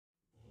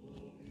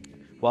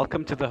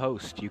Welcome to the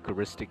host,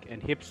 Eucharistic and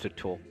Hipster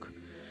Talk,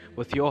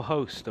 with your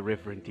hosts, the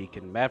Reverend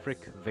Deacon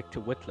Maverick, Victor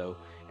Whitlow,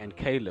 and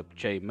Caleb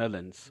J.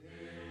 Millens.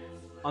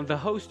 On the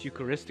host,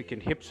 Eucharistic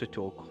and Hipster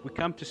Talk, we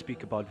come to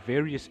speak about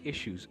various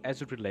issues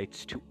as it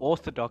relates to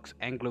Orthodox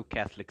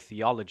Anglo-Catholic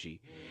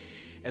theology,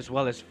 as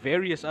well as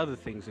various other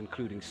things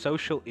including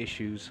social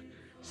issues,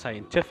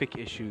 scientific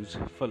issues,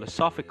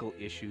 philosophical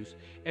issues,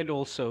 and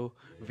also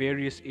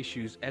various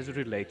issues as it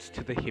relates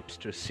to the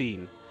hipster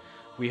scene.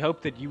 We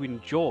hope that you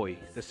enjoy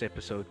this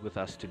episode with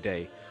us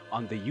today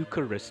on the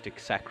Eucharistic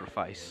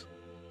sacrifice.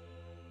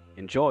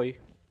 Enjoy!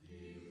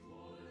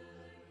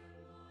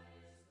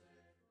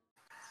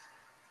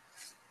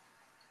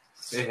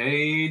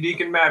 Hey,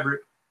 Deacon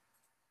Maverick.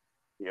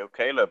 Yo,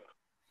 Caleb,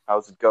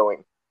 how's it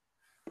going?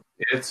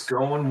 It's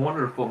going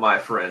wonderful, my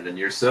friend. And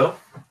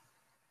yourself?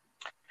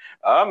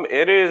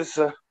 It is,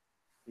 I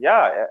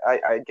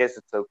guess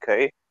it's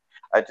okay.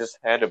 I just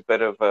had a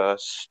bit of a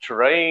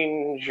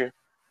strange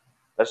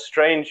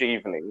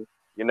evening.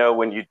 You know,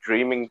 when you're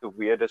dreaming the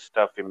weirdest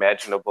stuff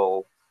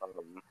imaginable.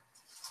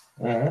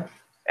 And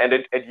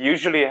it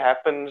usually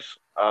happens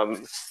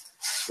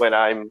when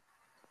I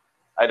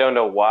don't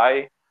know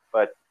why,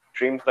 but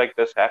dreams like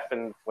this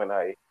happen when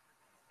I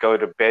go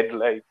to bed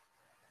late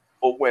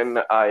or when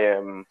I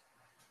am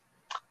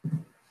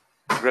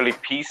really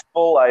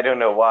peaceful. I don't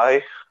know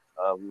why.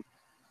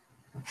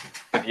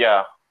 But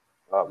yeah,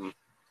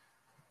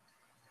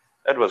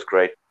 that was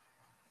great.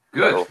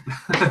 Good.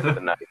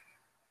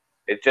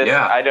 It just,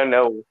 Yeah. I don't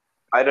know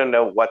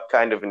what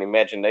kind of an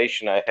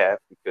imagination I have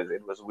because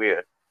it was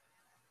weird.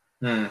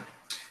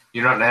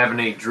 You're not having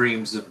any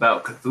dreams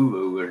about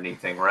Cthulhu or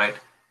anything, right?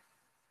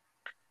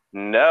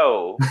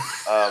 No.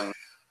 I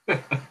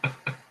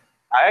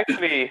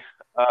actually,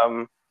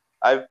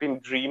 I've been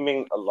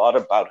dreaming a lot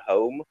about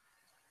home.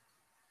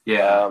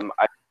 Yeah.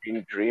 I've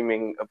been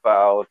dreaming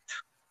about,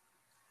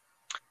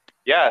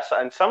 yes,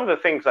 and some of the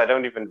things I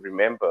don't even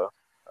remember.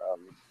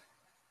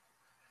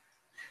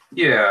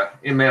 Yeah.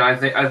 I mean, I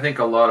think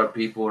a lot of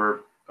people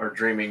are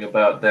dreaming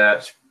about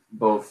that,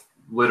 both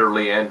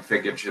literally and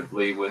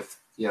figuratively, with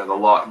the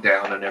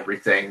lockdown and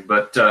everything.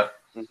 But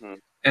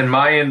in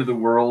my end of the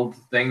world,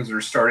 things are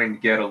starting to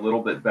get a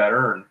little bit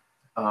better, and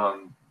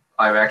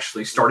I've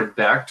actually started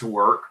back to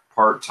work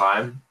part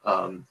time.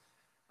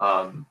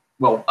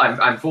 Well,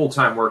 I'm full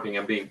time working.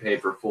 I'm being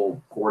paid for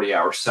full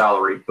 40-hour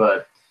salary,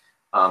 but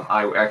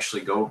I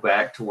actually go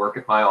back to work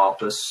at my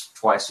office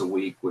twice a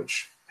week,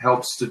 which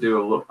helps to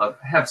do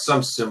have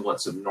some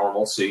semblance of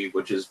normalcy,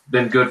 which has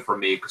been good for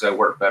me because I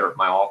work better at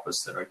my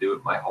office than I do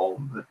at my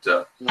home.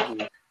 But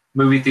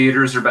movie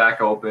theaters are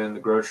back open, the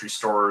grocery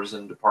stores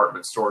and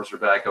department stores are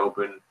back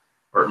open,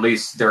 or at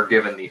least they're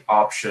given the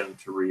option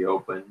to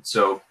reopen.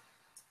 So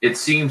it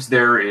seems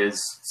there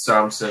is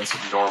some sense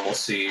of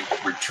normalcy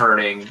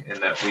returning,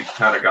 and that we've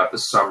kind of got the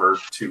summer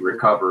to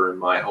recover in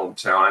my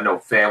hometown. I know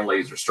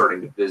families are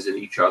starting to visit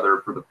each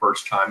other for the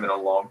first time in a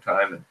long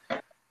time, and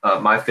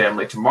my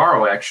family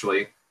tomorrow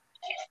actually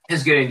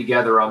is getting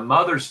together on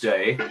Mother's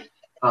Day.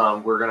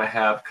 We're going to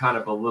have kind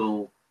of a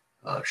little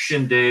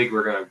shindig.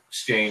 We're going to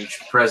exchange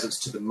presents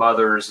to the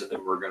mothers, and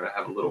then we're going to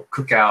have a little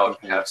cookout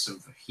and have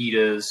some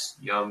fajitas,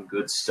 yum,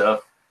 good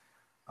stuff.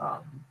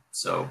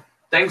 So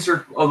things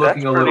are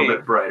looking a little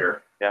bit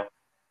brighter.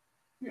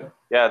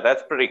 Yeah,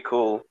 that's pretty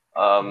cool.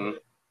 I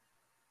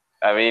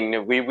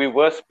mean, we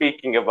were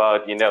speaking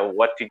about,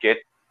 what to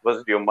get. Was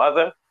it your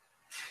mother?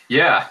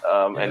 Yeah.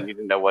 And you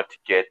didn't know what to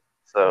get.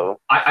 So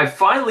I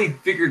finally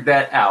figured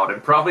that out,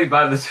 and probably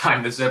by the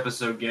time this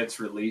episode gets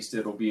released,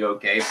 it'll be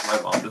okay for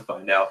my mom to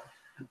find out.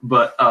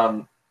 But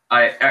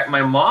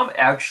my mom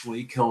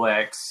actually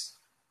collects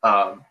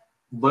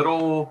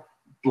little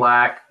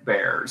black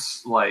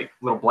bears, like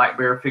little black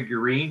bear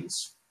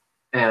figurines,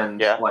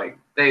 and like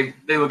they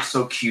look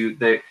so cute.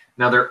 They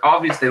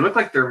look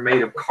like they're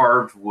made of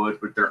carved wood,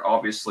 but they're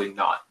obviously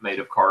not made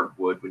of carved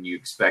wood when you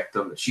expect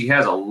them. She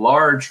has a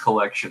large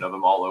collection of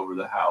them all over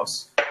the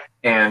house.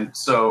 And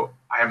so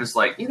I was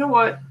like, you know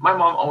what? My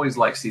mom always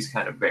likes these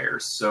kind of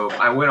bears. So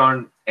I went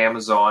on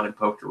Amazon and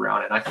poked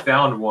around, and I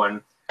found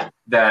one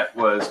that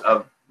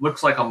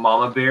looks like a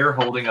mama bear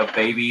holding a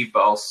baby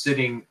while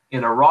sitting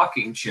in a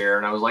rocking chair.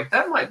 And I was like,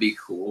 that might be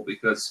cool,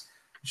 because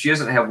she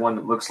doesn't have one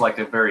that looks like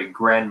a very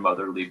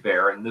grandmotherly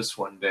bear, and this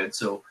one did.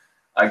 So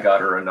I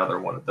got her another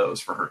one of those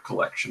for her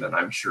collection, and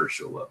I'm sure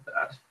she'll love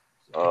that.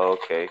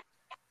 okay.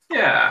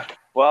 Yeah.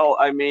 Well,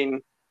 I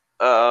mean,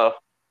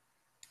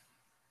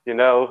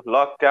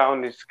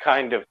 lockdown is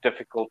kind of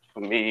difficult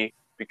for me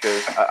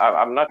because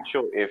I'm not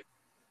sure if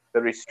the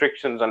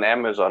restrictions on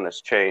Amazon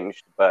has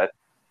changed, but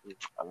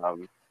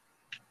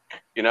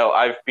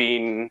I've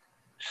been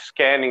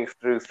scanning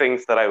through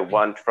things that I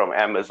want from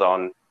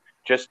Amazon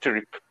just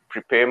to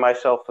prepare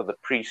myself for the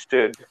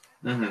priesthood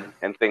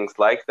and things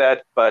like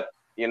that. But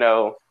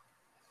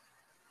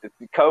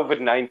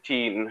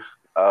COVID-19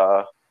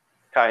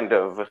 kind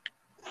of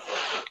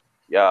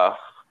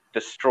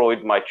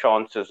destroyed my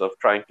chances of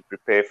trying to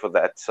prepare for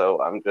that.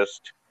 So I'm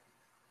just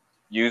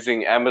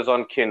using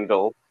Amazon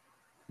Kindle.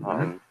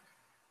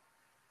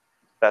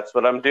 That's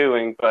what I'm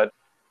doing. But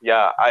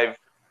yeah,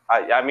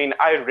 I mean,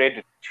 I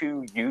read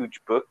 2 huge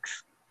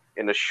books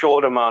in a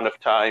short amount of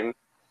time.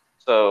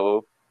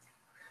 So,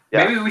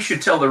 yeah. Maybe we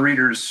should tell the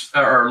readers,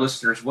 our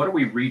listeners, what are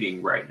we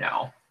reading right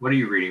now? What are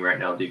you reading right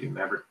now, Deacon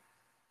Maverick?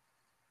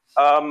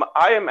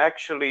 I am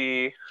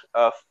actually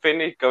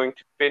going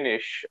to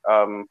finish.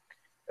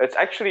 It's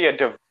actually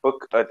a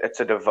book. It's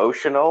a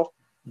devotional.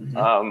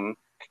 Mm-hmm.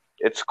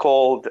 It's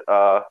called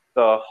 "The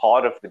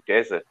Heart of the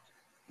Desert."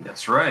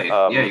 That's right.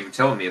 Yeah, you were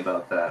telling me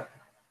about that.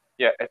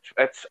 Yeah,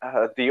 it's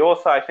the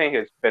author, I think,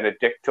 is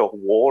Benedicta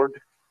Ward,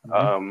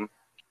 Mm-hmm.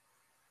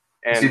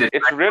 and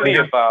it's really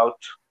about.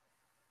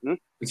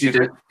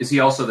 Is he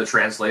also the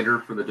translator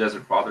for the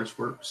Desert Fathers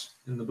works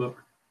in the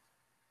book?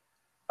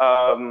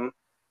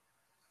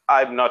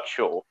 I'm not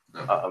sure.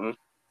 Okay.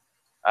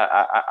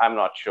 I'm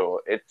not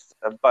sure.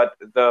 But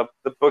the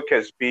book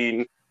has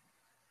been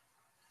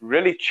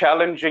really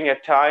challenging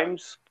at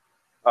times,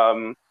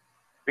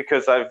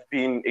 because I've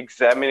been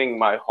examining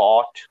my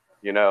heart,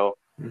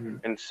 Mm-hmm.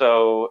 and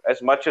so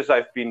as much as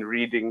I've been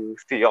reading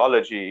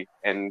theology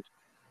and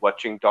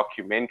watching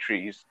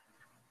documentaries,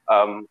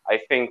 I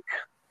think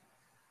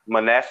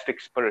monastic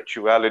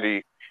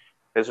spirituality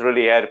has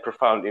really had a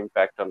profound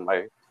impact on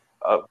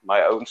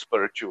my own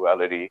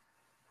spirituality.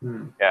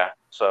 Yeah,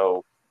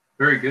 so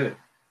very good.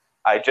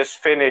 I just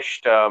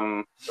finished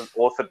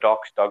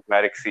Orthodox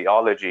dogmatic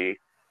theology.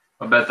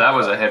 I bet that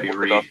was a heavy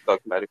read.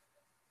 Dogmatic.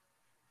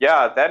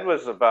 Yeah, that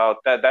was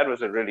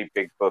a really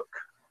big book.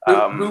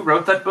 Who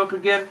wrote that book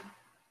again?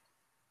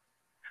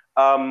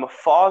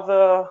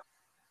 Father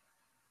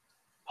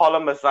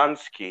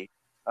Polomazansky.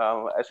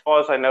 As far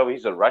as I know,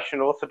 he's a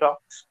Russian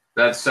Orthodox.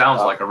 That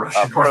sounds like a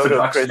Russian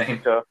Orthodox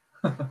name.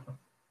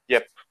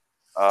 Yep.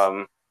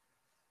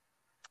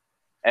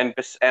 And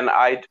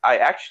I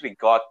actually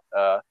got,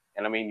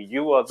 and I mean,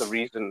 you are the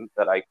reason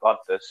that I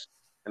got this,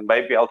 and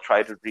maybe I'll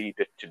try to read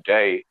it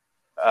today.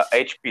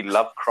 H.P.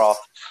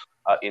 Lovecraft's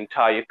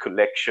entire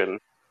collection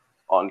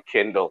on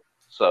Kindle.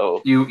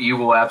 So you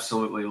will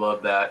absolutely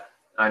love that.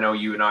 I know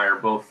you and I are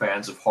both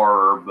fans of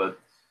horror, but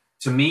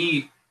to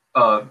me,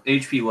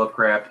 H.P.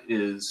 Lovecraft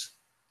is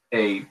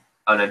an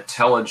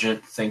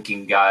intelligent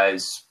thinking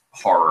guy's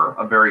horror,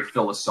 a very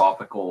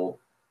philosophical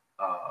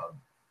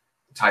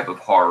type of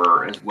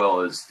horror, as well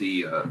as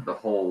the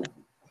whole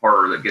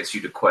horror that gets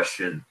you to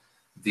question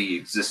the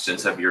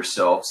existence of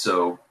yourself.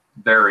 So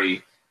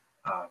very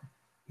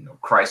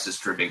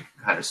crisis-driven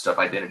kind of stuff,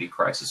 identity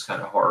crisis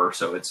kind of horror.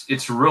 So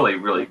it's really,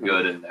 really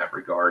good in that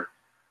regard.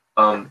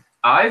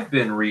 I've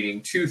been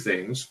reading 2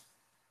 things.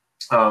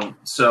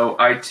 So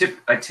I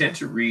tend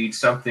to read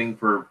something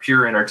for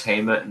pure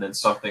entertainment and then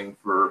something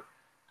for,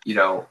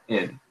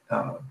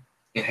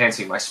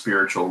 enhancing my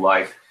spiritual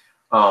life.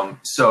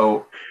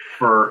 So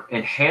for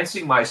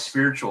enhancing my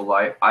spiritual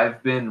life,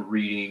 I've been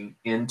reading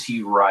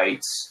N.T.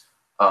 Wright's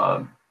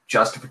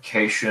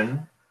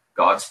Justification,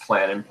 God's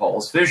Plan, and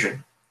Paul's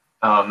Vision.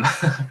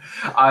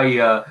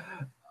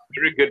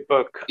 Very good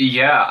book.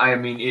 Yeah, I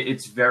mean,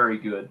 it's very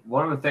good.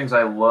 One of the things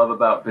I love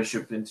about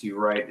Bishop N.T.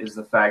 Wright is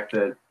the fact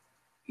that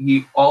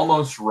he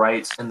almost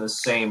writes in the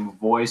same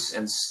voice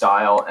and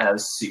style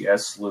as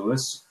C.S.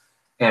 Lewis.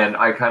 And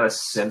I kind of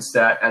sense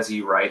that as he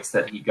writes,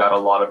 that he got a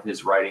lot of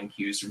his writing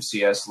cues from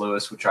C.S.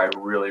 Lewis, which I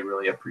really,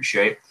 really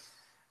appreciate.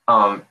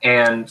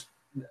 And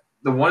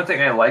the one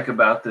thing I like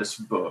about this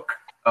book,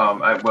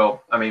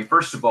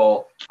 first of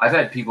all, I've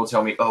had people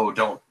tell me, "Oh,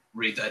 don't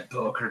read that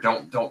book," or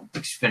don't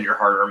spend your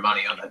hard-earned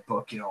money on that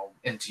book.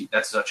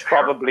 That's such a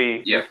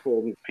probably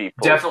Reformed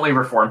people. Definitely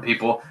Reformed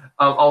people.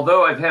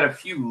 Although I've had a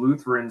few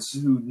Lutherans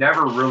who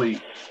never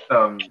really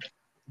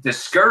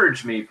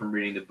discouraged me from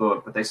reading the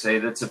book, but they say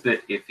that's a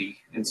bit iffy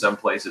in some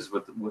places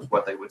with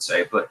what they would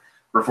say. But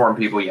Reformed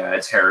people, yeah,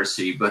 it's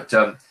heresy. But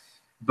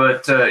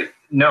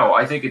no,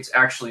 I think it's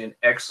actually an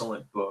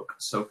excellent book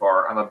so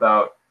far. I'm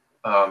about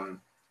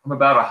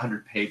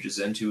 100 pages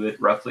into it,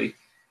 roughly,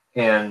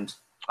 and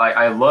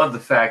I love the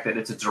fact that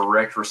it's a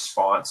direct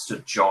response to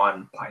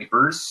John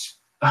Piper's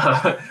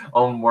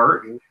own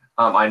work.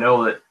 I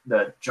know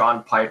that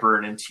John Piper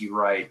and N.T.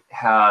 Wright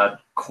had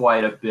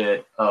quite a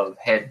bit of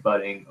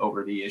headbutting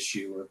over the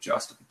issue of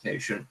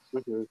justification.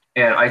 Mm-hmm.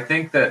 And I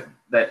think that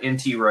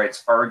N.T.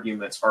 Wright's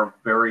arguments are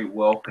very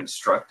well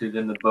constructed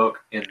in the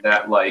book, in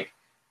that,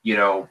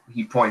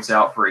 he points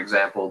out, for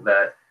example,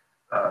 that,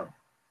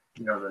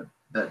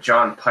 that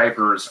John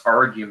Piper's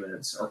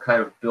arguments are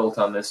kind of built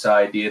on this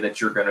idea that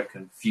you're going to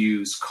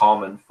confuse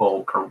common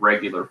folk or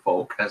regular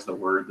folk, as the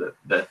word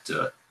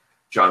that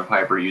John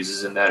Piper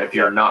uses, in that if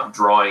you're not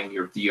drawing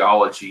your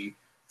theology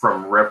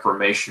from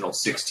reformational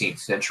 16th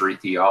century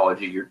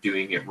theology, you're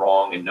doing it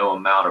wrong, and no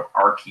amount of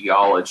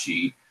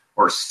archaeology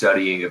or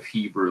studying of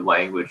Hebrew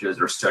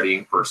languages or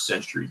studying first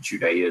century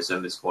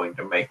Judaism is going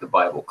to make the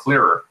Bible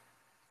clearer.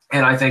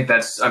 And I think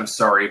I'm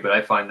sorry, but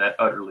I find that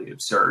utterly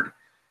absurd.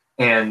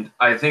 And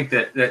I think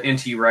that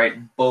N.T. Wright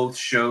both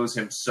shows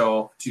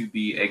himself to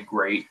be a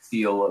great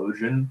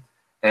theologian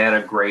and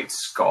a great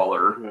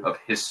scholar of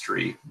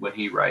history when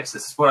he writes.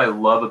 This is what I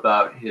love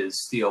about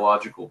his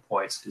theological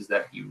points, is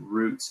that he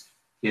roots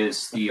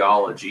his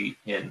theology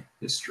in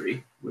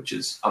history. which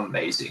is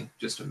amazing,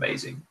 just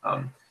amazing.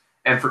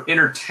 And for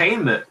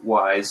entertainment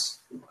wise,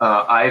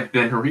 I've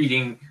been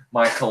reading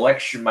my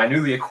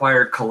newly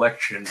acquired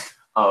collection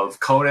of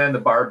Conan the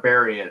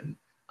Barbarian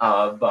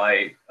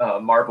by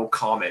Marvel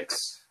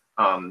Comics.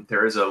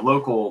 There is a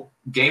local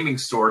gaming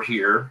store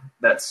here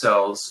that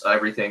sells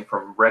everything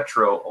from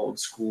retro, old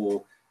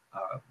school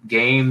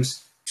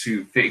games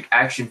to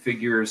action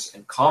figures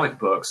and comic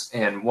books.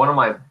 And one of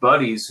my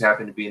buddies who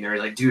happened to be in there,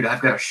 he's like, dude,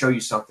 I've got to show you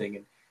something.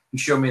 And he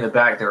showed me in the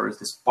back there was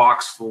this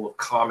box full of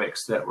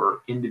comics that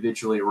were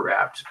individually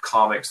wrapped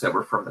comics that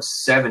were from the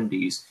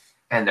 70s.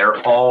 And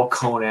they're all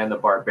Conan the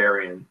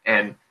Barbarian.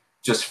 And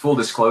just full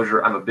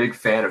disclosure, I'm a big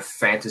fan of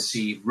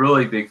fantasy,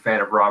 really big fan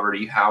of Robert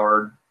E.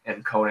 Howard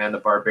and Conan the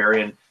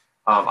Barbarian.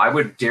 I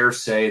would dare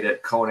say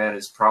that Conan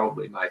is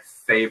probably my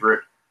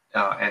favorite,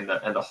 and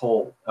the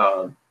whole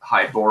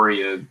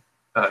Hyboria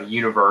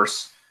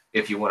universe,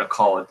 if you want to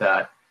call it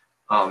that,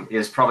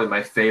 is probably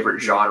my favorite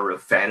genre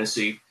of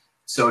fantasy.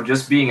 So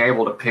just being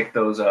able to pick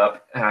those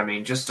up, and I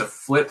mean, just to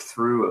flip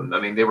through them.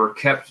 I mean, they were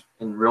kept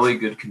in really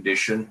good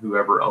condition,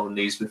 whoever owned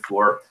these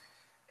before.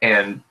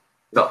 And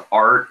the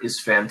art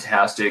is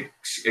fantastic,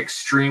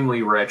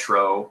 extremely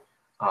retro.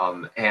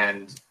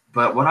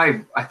 But what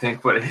I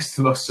think what is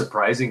the most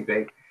surprising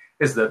thing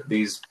is that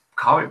these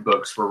comic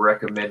books were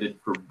recommended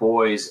for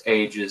boys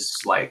ages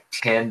like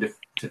 10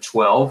 to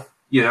 12,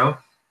 you know?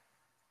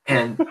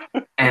 And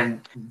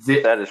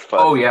that is fun.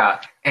 Oh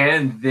yeah.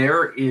 And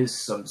there is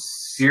some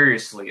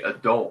seriously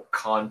adult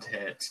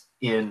content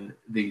in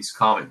these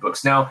comic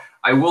books. Now,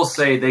 I will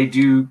say they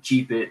do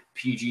keep it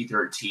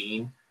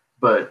PG-13,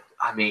 but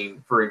I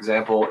mean, for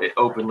example, it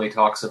openly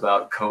talks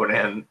about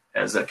Conan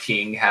as a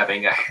king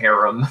having a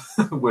harem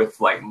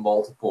with like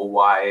multiple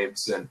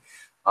wives, and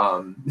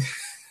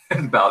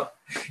about,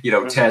 you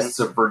know, tests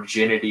of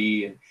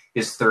virginity and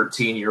his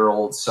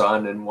 13-year-old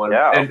son and one.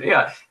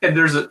 Yeah. And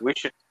there's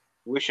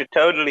we should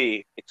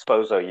totally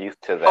expose our youth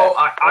to that. Oh,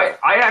 I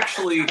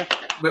actually,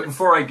 but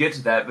before I get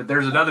to that, but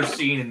there's another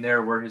scene in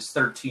there where his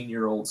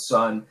 13-year-old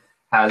son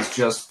has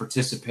just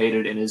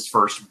participated in his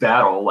first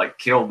battle, like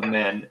killed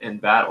men in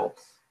battle.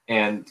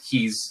 And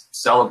he's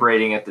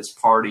celebrating at this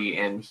party,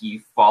 and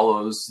he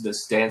follows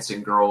this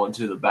dancing girl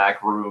into the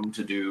back room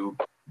to do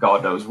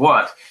God knows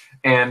what.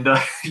 And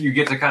you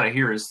get to kind of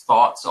hear his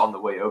thoughts on the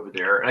way over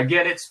there. And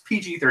again, it's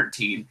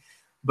PG-13,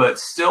 but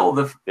still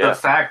the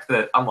fact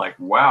that I'm like,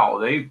 wow,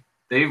 they've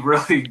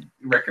really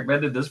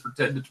recommended this for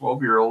 10 to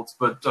 12-year-olds.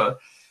 But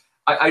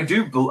I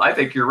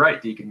think you're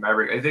right, Deacon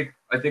Maverick.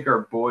 I think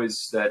our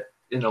boys that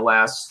in the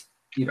last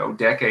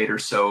decade or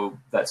so,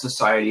 that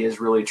society has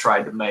really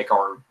tried to make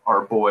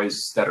our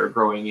boys that are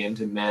growing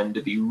into men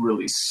to be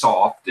really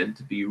soft and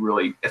to be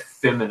really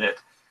effeminate.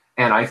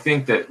 And I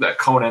think that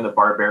Conan the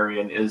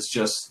Barbarian is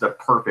just the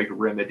perfect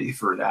remedy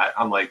for that.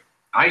 I'm like,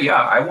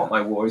 I want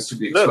my boys to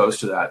be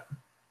exposed to that.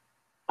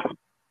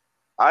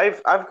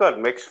 I've got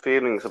mixed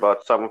feelings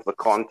about some of the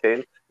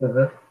content.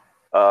 That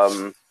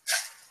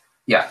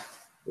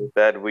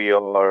we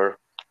are.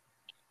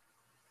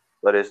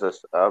 What is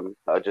this?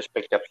 I just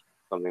picked up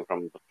something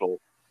from the floor.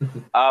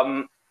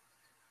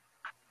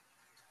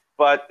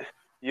 But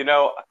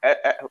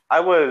I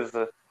was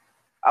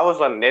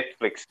on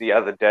Netflix the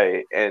other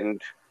day,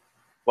 and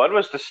what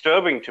was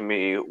disturbing to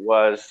me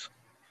was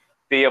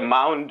the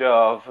amount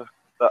of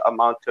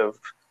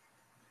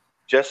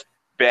just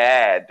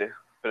bad,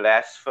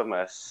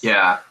 blasphemous,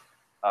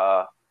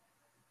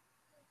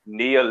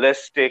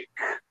 nihilistic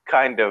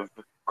kind of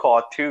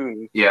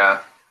cartoon.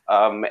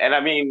 And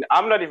I mean,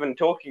 I'm not even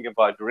talking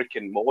about Rick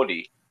and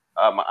Morty.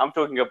 I'm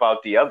talking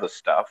about the other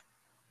stuff.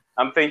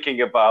 I'm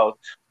thinking about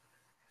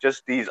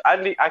just these.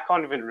 I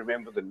can't even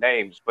remember the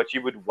names, but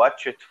you would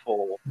watch it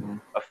for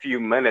a few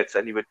minutes,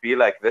 and you would be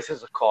like, "This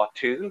is a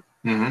cartoon."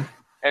 Mm-hmm.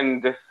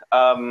 And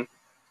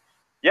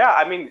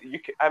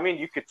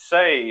you could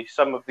say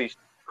some of these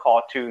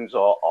cartoons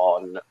are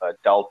on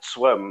Adult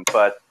Swim,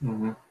 but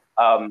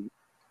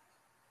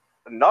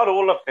not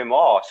all of them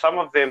are. Some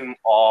of them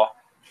are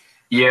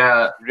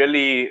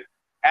really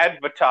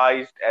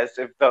advertised as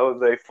if though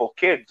they're for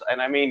kids.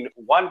 And I mean,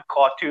 one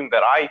cartoon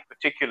that I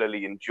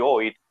particularly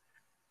enjoyed,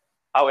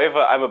 however,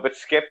 I'm a bit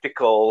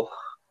skeptical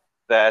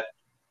that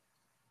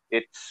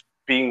it's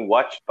being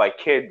watched by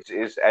kids,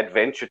 is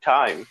Adventure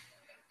Time.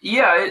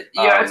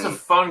 It's a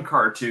fun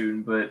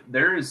cartoon, but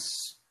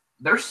there's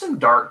some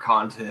dark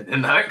content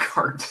in that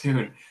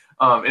cartoon.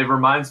 It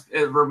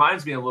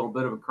reminds me a little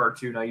bit of a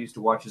cartoon I used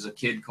to watch as a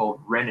kid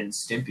called Ren and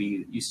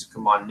Stimpy. It used to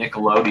come on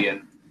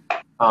Nickelodeon.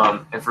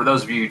 And for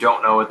those of you who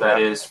don't know what that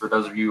is, for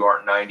those of you who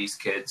aren't 90s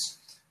kids,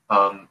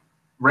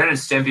 Ren and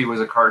Stimpy was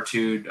a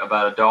cartoon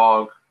about a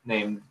dog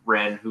named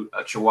Ren,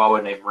 a Chihuahua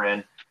named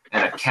Ren,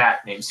 and a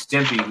cat named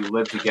Stimpy who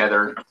lived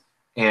together.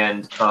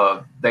 And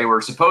they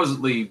were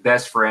supposedly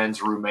best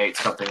friends,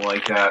 roommates, something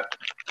like that.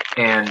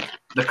 And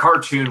the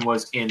cartoon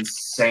was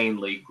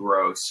insanely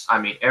gross. I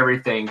mean,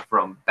 everything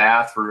from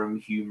bathroom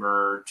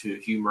humor to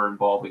humor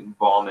involving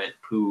vomit,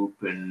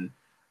 poop, and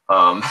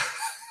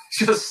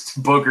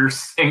just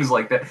boogers, things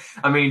like that.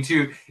 I mean,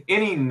 to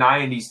any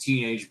 90s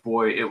teenage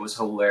boy, it was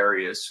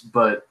hilarious,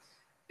 but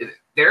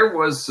there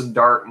was some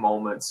dark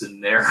moments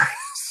in there.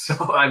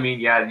 So, I mean,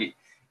 yeah.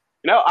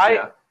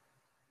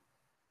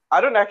 I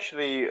don't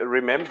actually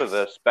remember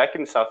this. Back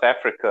in South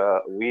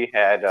Africa, we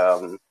had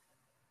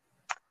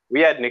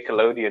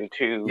Nickelodeon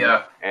too,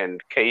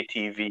 and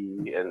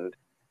KTV, and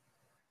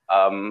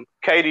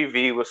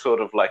KTV was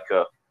sort of like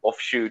a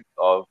offshoot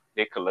of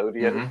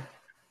Nickelodeon.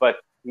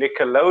 But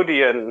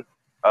Nickelodeon,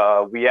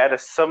 we had a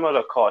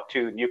similar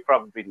cartoon. You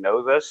probably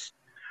know this,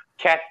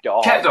 Cat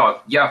Dog. Cat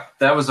Dog, yeah,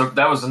 that was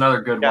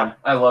another good one.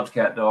 I loved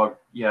Cat Dog.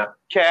 Yeah,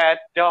 Cat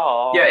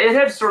Dog. Yeah, it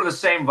had sort of the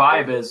same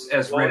vibe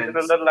as Ren and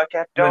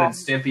Ren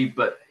Stimpy,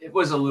 but it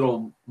was a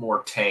little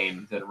more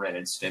tame than Ren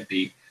and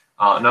Stimpy.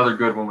 Another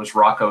good one was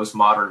Rocko's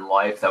Modern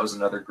Life. That was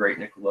another great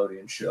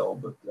Nickelodeon show.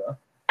 But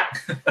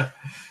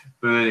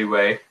but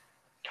anyway.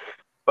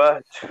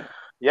 But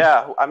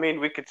yeah, I mean,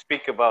 we could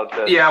speak about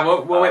this. Yeah,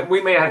 well,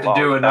 we may have to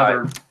do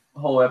another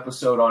whole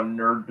episode on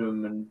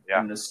nerddom and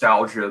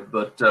nostalgia.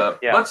 But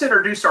let's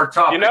introduce our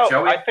topic,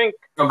 shall we? I think.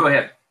 Oh, go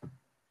ahead.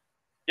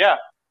 Yeah.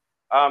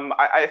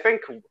 I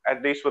think,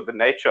 at least with the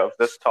nature of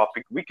this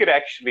topic, we could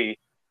actually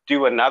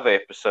do another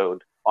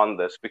episode on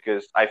this,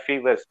 because I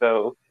feel as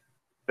though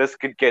this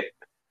could get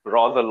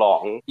rather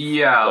long.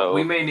 Yeah, so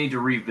we may need to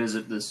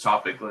revisit this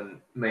topic and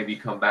maybe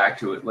come back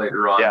to it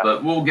later on,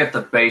 but we'll get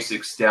the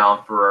basics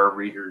down for our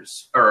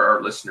readers, or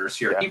our listeners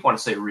here. I keep wanting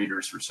to say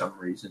readers for some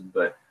reason,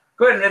 but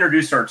go ahead and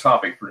introduce our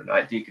topic for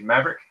tonight, Deacon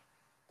Maverick.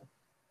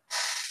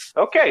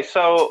 Okay,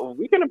 so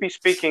we're going to be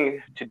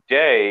speaking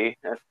today.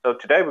 So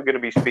today we're going to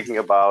be speaking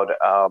about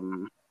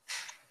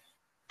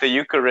the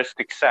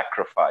Eucharistic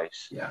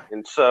sacrifice. Yeah.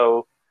 And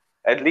so,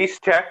 at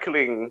least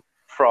tackling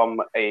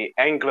from a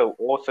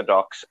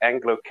Anglo-Orthodox,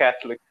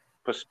 Anglo-Catholic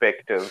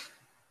perspective,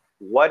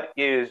 what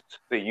is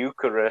the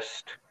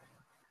Eucharist,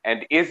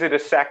 and is it a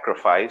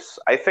sacrifice?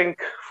 I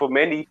think for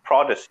many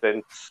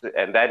Protestants,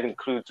 and that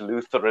includes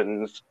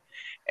Lutherans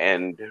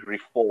and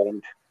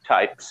Reformed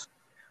types,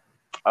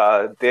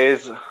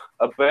 there's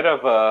a bit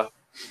of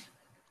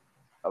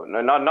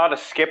not a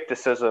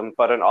skepticism,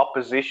 but an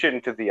opposition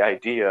to the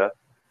idea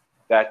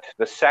that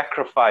the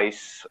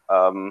sacrifice,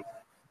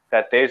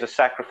 that there's a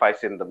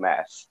sacrifice in the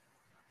Mass.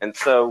 And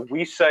so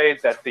we say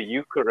that the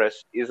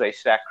Eucharist is a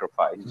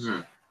sacrifice. Mm-hmm.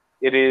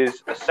 It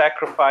is a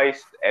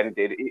sacrifice, and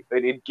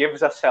it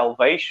gives us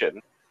salvation.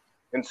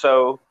 And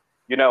so,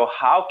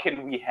 how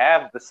can we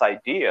have this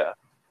idea?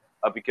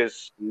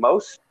 Because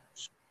most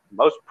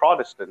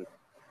Protestants,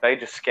 they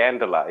just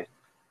scandalize,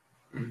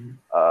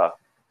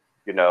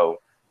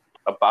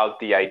 about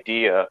the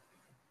idea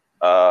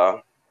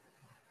of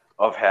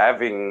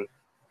having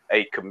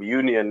a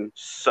communion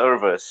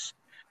service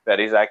that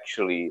is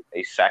actually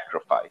a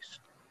sacrifice.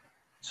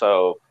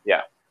 So,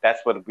 yeah, that's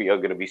what we are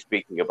going to be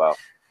speaking about.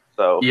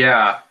 So,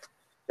 yeah,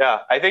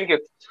 I think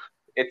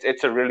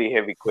it's a really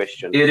heavy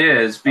question. It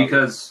is,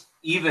 because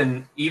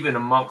even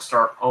amongst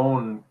our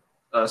own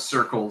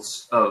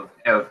circles of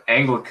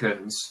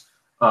Anglicans,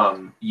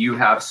 you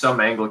have some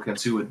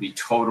Anglicans who would be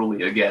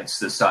totally against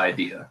this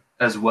idea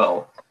as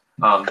well.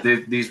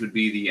 These would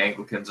be the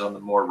Anglicans on the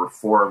more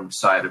Reformed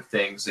side of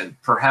things, and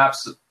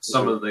perhaps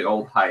some of the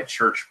old High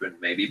Churchmen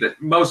maybe,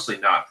 but mostly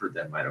not for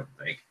them, I don't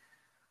think.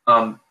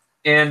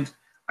 And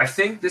I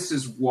think this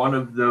is one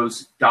of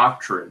those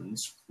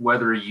doctrines,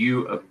 whether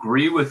you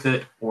agree with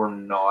it or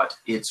not,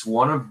 it's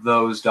one of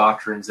those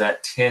doctrines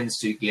that tends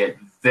to get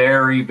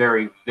very,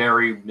 very,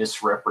 very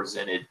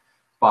misrepresented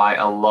by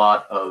a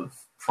lot of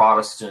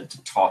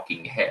Protestant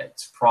talking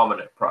heads,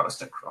 prominent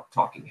Protestant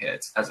talking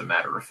heads, as a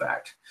matter of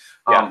fact.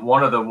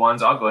 One of the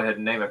ones, I'll go ahead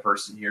and name a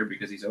person here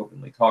because he's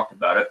openly talked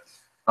about it,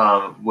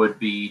 would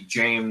be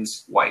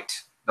James White,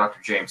 Dr.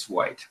 James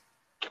White.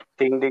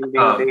 Ding, ding,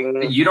 ding,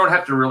 ding. You don't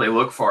have to really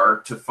look far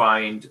to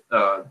find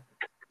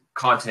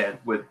content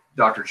with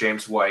Dr.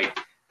 James White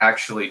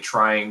actually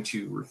trying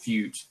to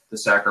refute the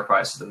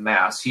sacrifice of the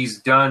Mass. He's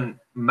done,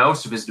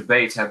 most of his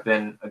debates have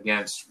been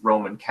against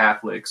Roman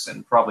Catholics,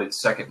 and probably the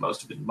second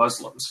most have been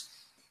Muslims.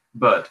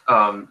 But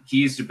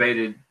he's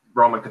debated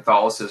Roman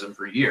Catholicism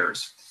for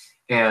years.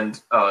 And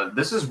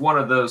this is one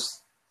of those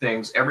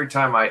things, every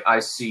time I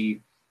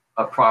see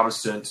a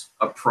Protestant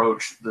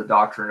approach the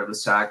doctrine of the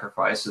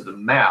sacrifice of the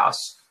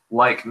Mass,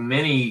 like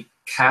many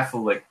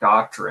Catholic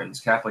doctrines,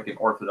 Catholic and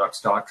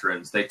Orthodox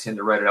doctrines, they tend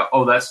to write it out,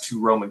 oh, that's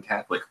too Roman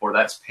Catholic, or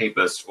that's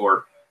papist,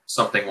 or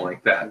something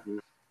like that. Mm-hmm.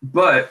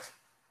 But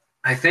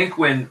I think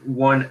when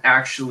one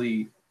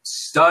actually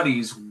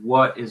studies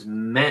what is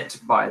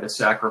meant by the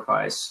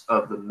sacrifice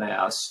of the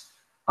Mass,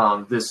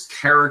 this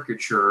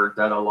caricature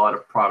that a lot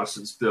of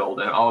Protestants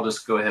build, and I'll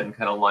just go ahead and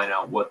kind of line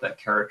out what that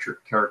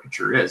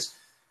caricature is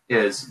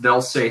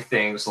they'll say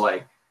things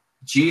like,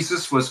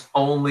 Jesus was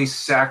only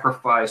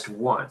sacrificed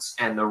once,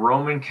 and the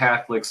Roman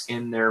Catholics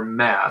in their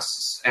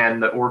Mass,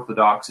 and the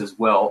Orthodox as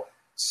well,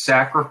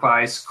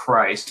 sacrifice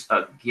Christ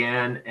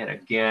again and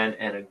again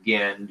and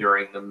again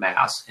during the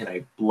Mass in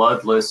a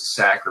bloodless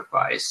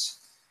sacrifice,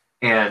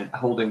 and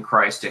holding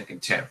Christ in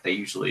contempt. They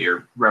usually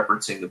are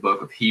referencing the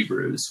book of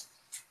Hebrews.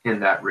 in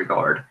that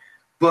regard.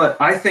 But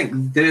I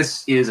think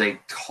this is a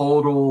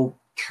total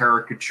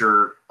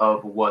caricature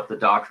of what the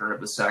doctrine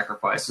of the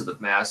sacrifice of the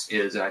Mass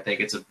is, and I think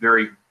it's a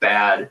very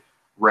bad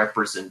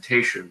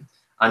representation.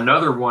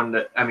 Another one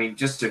that, I mean,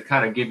 just to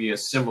kind of give you a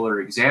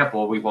similar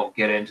example, we won't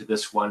get into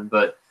this one,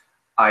 but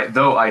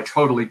though I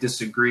totally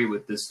disagree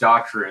with this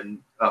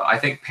doctrine, I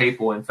think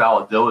papal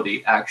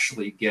infallibility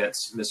actually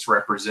gets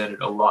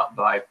misrepresented a lot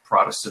by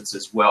Protestants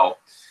as well.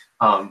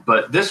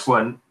 But this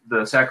one,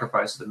 the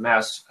sacrifice of the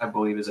Mass, I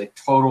believe, is a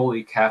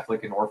totally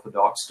Catholic and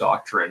Orthodox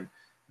doctrine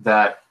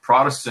that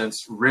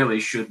Protestants really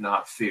should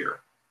not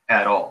fear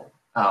at all.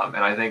 And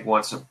I think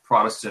once a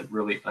Protestant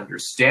really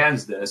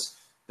understands this,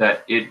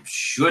 that it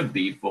should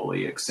be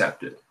fully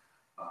accepted.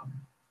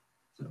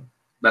 So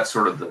that's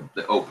sort of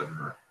the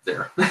opener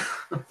there.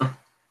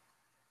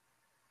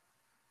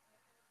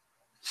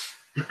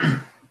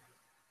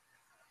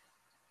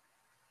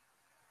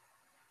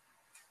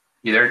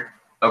 You there?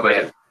 Oh, go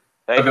ahead.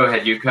 Hey. Oh, go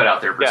ahead. You cut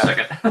out there for a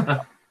second.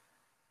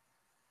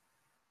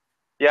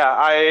 Yeah,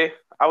 I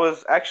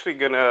was actually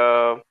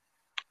gonna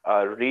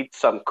read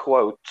some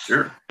quotes.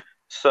 Sure.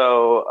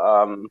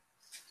 So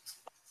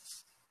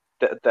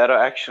that are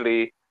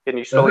actually. Can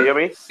you still hear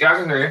me? Yeah, I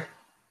can hear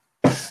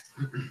you.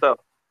 So,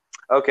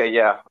 okay,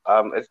 yeah.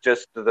 It's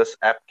just this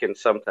app can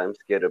sometimes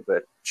get a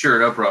bit. Sure,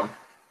 no problem.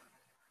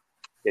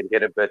 Can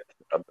get a bit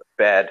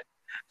bad.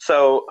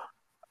 So,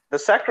 the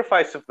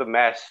sacrifice of the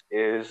Mass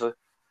is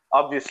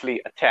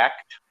obviously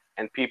attacked,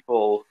 and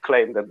people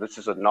claim that this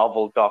is a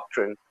novel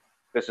doctrine.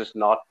 This is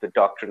not the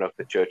doctrine of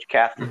the Church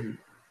Catholic.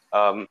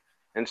 Mm-hmm.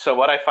 And so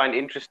what I find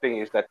interesting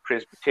is that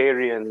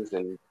Presbyterians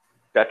and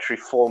Dutch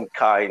Reformed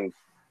kind,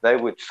 they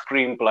would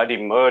scream bloody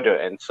murder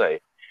and say,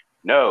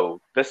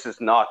 no, this is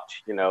not,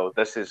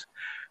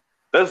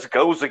 this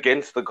goes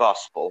against the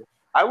gospel.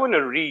 I want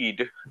to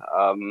read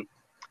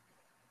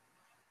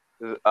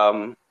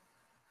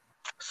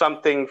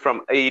something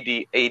from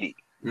AD 80.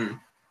 Mm.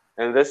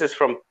 And this is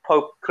from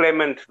Pope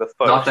Clement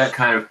I. Not that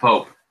kind of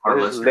Pope.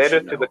 Our listeners letter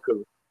to the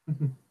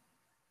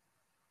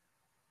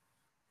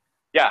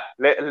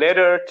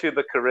letter to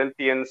the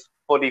Corinthians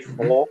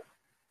 44,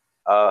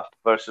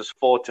 verses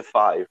 4 to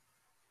 5.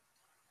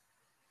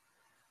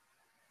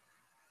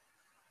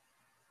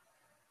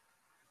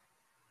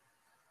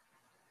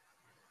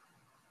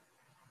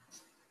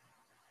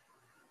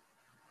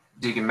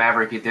 Deacon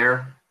Maverick, you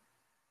there?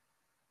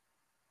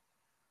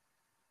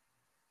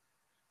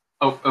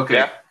 Oh, okay.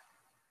 Yeah.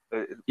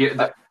 Did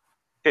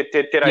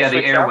I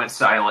the air out? went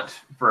silent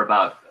for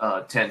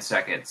about 10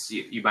 seconds.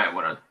 You might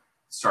want to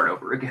start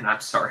over again.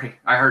 I'm sorry.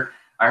 I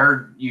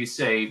heard you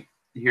say,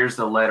 here's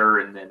the letter,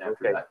 and then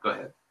after that, go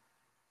ahead.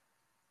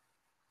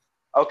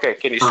 Okay,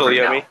 can you still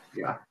hear me?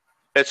 Yeah.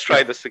 Let's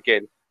try this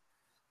again.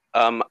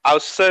 Our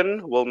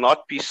sin will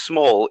not be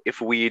small if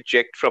we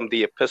eject from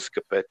the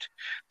episcopate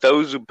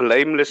those who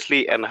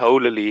blamelessly and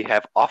holily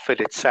have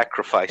offered its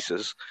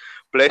sacrifices.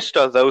 Blessed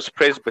are those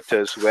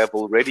presbyters who have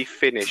already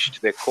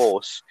finished their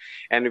course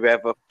and who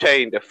have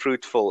obtained a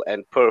fruitful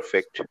and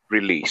perfect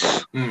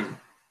release. Mm.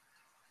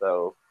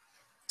 So,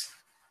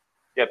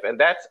 yep, and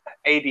that's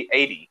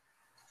 80.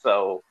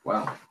 So,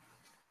 wow,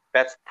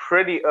 that's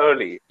pretty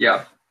early.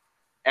 Yeah.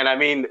 And I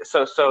mean,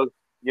 so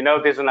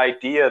there's an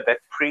idea that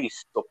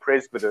priests or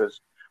presbyters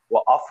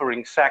were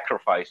offering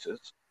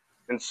sacrifices.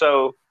 And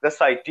so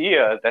this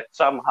idea that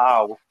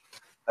somehow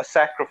a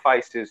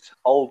sacrifice is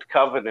old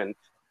covenant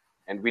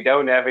and we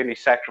don't have any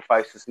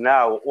sacrifices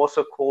now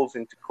also calls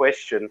into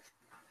question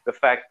the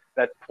fact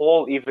that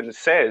Paul even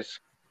says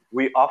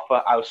we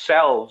offer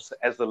ourselves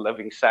as a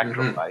living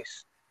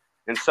sacrifice.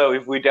 Mm-hmm. And so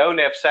if we don't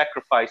have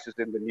sacrifices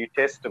in the New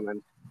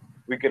Testament,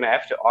 we're going to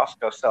have to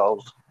ask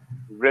ourselves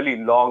really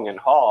long and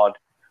hard,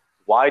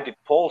 why did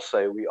Paul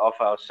say we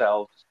offer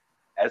ourselves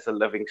as a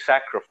living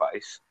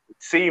sacrifice? It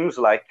seems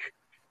like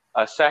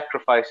a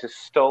sacrifice is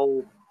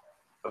still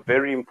a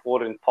very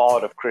important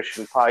part of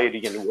Christian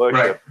piety and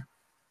worship. Right.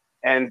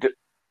 And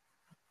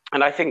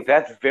I think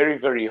that's very,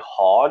 very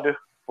hard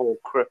for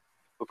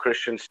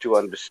Christians to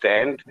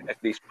understand, at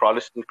least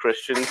Protestant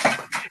Christians.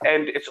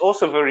 And it's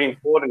also very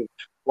important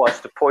for us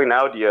to point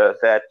out here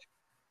that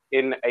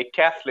in a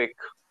Catholic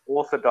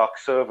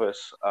Orthodox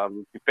service,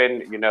 from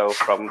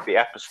the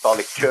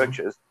apostolic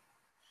churches,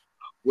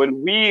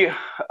 when we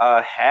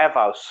have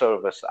our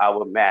service,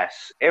 our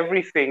Mass,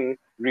 everything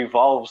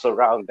revolves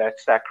around that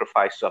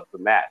sacrifice of the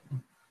Mass.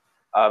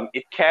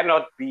 It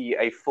cannot be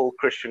a full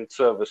Christian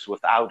service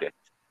without it.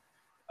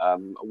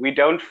 We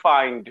don't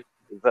find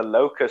the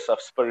locus of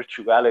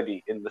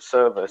spirituality in the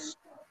service,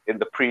 in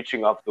the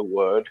preaching of the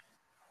word,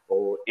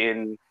 or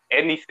in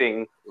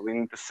anything,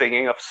 in the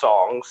singing of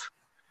songs.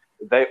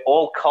 They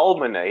all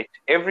culminate,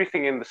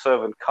 everything in the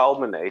sermon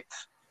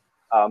culminates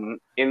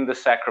in the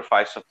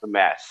sacrifice of the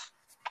Mass,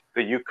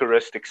 the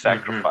Eucharistic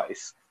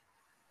sacrifice.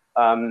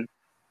 Mm-hmm.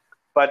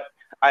 But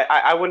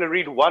I want to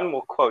read one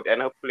more quote,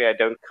 and hopefully I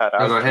don't cut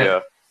out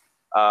here.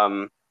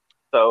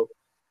 So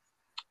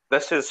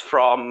this is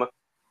from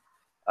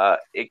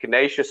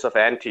Ignatius of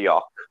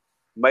Antioch.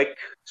 Make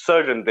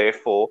certain,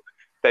 therefore,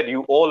 that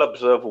you all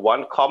observe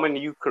one common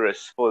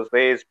Eucharist, for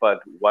there is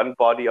but one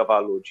body of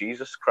our Lord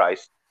Jesus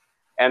Christ,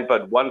 and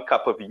but one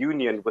cup of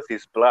union with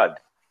his blood,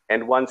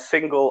 and one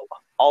single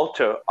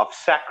altar of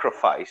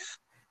sacrifice,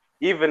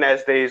 even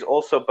as there is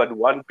also but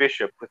one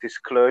bishop with his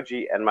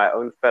clergy and my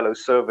own fellow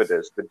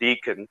servitors, the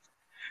deacons.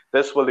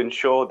 This will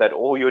ensure that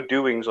all your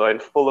doings are in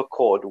full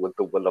accord with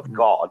the will of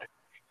God.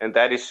 And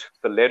that is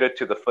the letter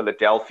to the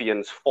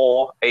Philadelphians,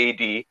 4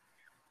 AD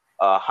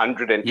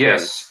 110.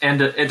 Yes, and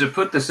to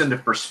put this into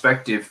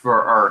perspective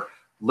for our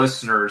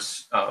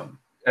listeners,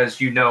 as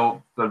you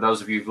know, for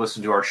those of you who've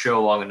listened to our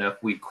show long enough,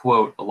 we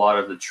quote a lot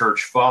of the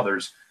church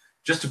fathers.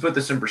 Just to put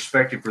this in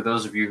perspective for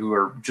those of you who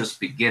are just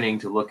beginning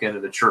to look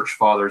into the church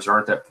fathers,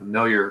 aren't that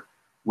familiar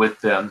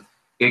with them,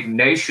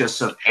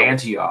 Ignatius of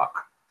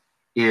Antioch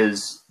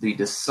is the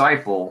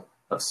disciple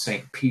of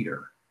St.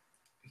 Peter.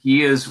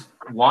 He is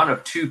one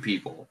of two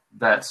people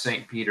that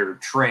St. Peter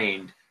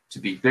trained to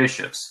be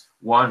bishops,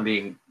 one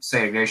being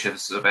St.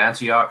 Ignatius of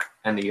Antioch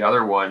and the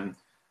other one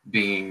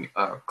being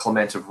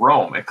Clement of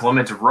Rome. And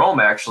Clement of Rome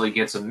actually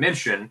gets a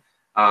mention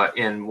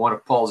in one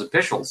of Paul's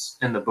epistles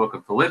in the book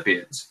of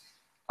Philippians.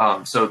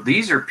 So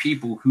these are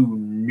people who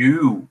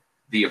knew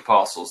the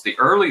apostles.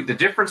 The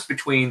difference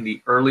between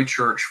the early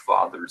church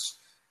fathers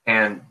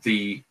and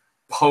the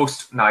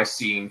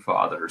post-Nicene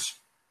fathers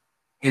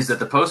is that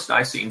the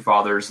post-Nicene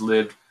fathers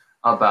lived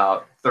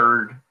about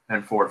 3rd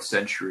and 4th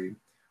century,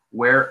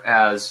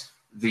 whereas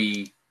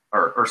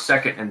or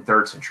 2nd and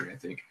 3rd century, I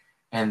think.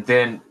 And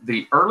then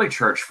the early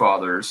church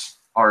fathers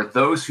are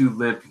those who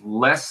lived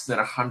less than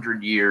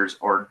 100 years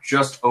or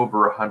just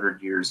over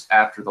 100 years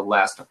after the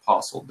last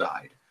apostle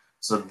died.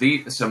 So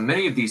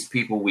many of these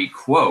people we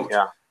quote,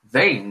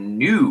 they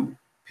knew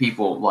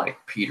people like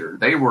Peter.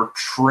 They were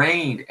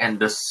trained and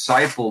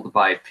discipled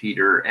by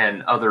Peter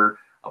and other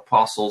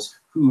apostles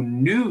who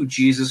knew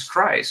Jesus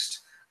Christ.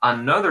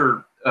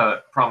 Another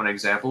prominent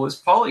example is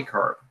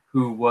Polycarp,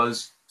 who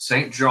was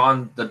St.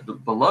 John the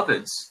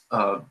Beloved's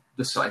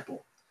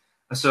disciple.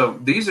 So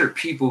these are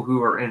people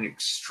who are in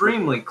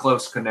extremely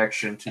close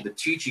connection to the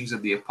teachings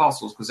of the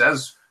apostles, because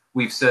as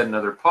we've said in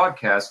other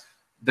podcasts,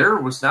 there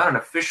was not an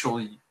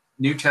official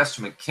New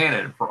Testament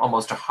canon for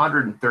almost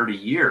 130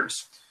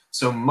 years.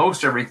 So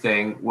most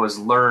everything was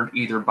learned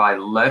either by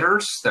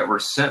letters that were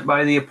sent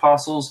by the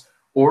apostles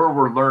or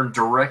were learned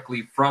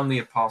directly from the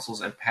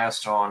apostles and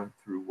passed on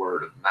through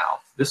word of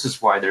mouth. This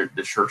is why the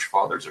church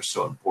fathers are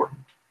so important.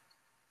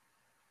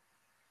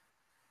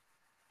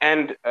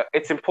 And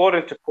it's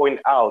important to point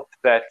out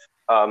that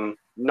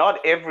not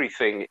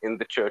everything in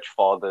the church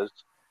fathers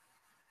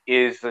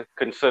is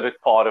considered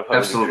part of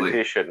Holy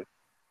tradition.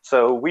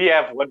 So we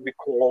have what we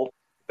call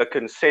the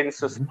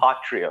consensus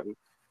patrium.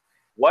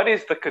 What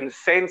is the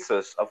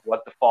consensus of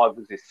what the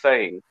fathers is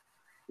saying?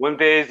 When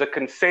there is a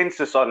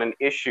consensus on an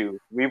issue,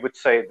 we would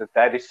say that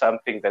that is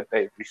something that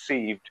they've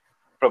received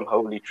from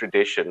Holy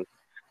tradition.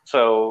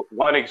 So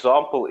one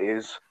example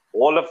is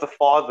all of the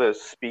fathers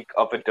speak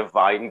of a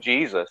divine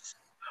Jesus,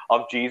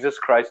 of Jesus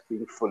Christ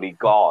being fully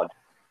God.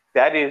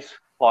 That is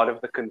part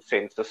of the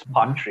consensus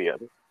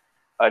patrium.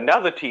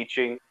 Another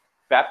teaching,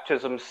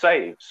 baptism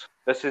saves.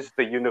 This is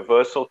the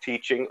universal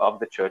teaching of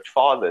the church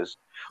fathers.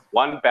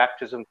 One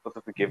baptism for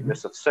the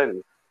forgiveness of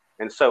sin.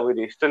 And so it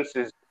is, since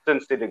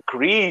it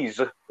agrees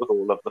with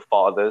all of the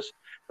fathers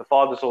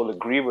all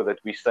agree with it,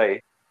 we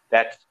say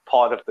that's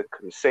part of the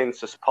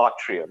consensus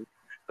patrium.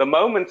 The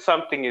moment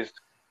something is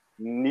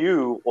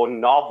new or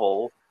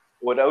novel,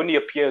 or it only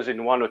appears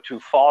in one or two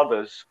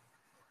fathers,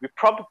 we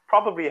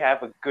probably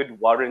have a good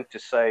warrant to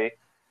say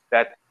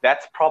that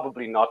that's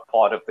probably not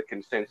part of the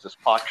consensus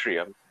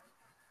patrium.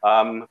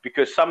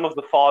 Because some of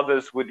the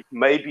fathers would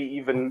maybe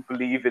even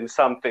believe in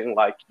something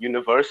like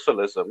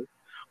universalism,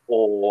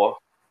 or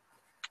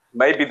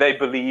maybe they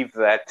believe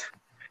that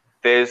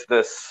there's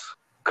this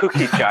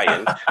cookie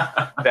giant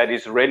that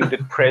is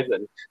rendered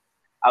present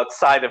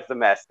outside of the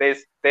Mass.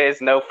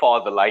 There's no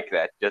father like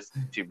that, just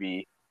to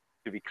be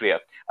clear.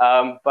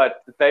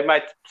 But they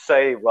might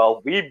say,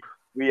 well, we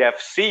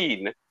have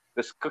seen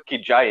this cookie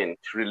giant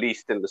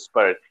released in the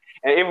Spirit.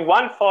 And if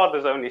one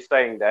father's only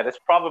saying that, it's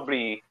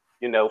probably,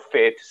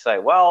 fair to say,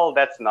 well,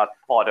 that's not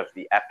part of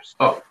the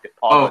apostolic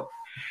department.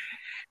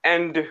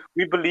 And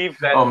we believe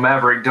that... Oh,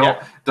 Maverick,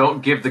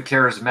 don't give the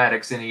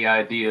charismatics any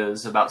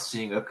ideas about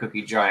seeing a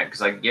cookie giant,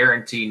 because I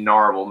guarantee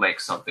Nar will make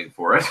something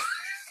for it.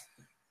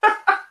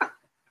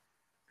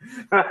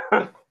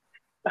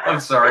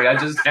 I'm sorry, I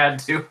just had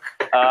to.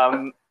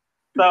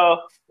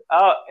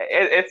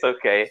 It's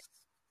okay.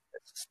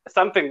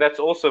 Something that's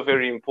also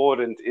very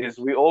important is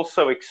we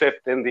also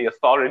accept in the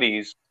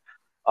authority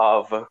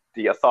of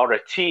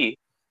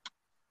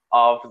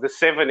the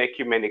 7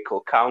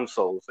 ecumenical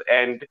councils.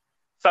 And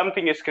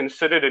something is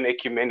considered an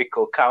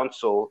ecumenical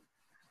council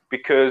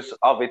because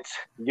of its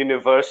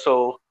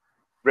universal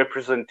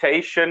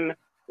representation,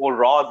 or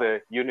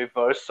rather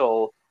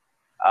universal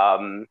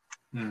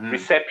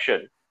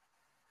reception.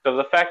 So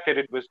the fact that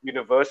it was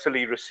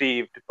universally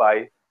received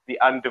by the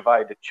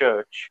undivided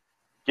church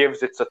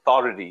gives its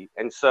authority.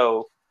 And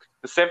so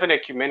the 7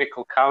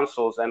 ecumenical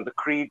councils and the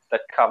creeds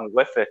that come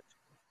with it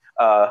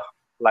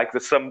like the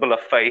symbol of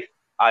faith,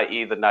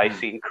 i.e. the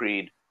Nicene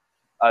Creed.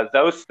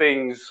 Those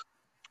things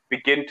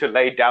begin to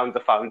lay down the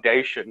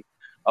foundation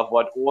of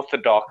what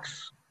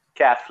Orthodox,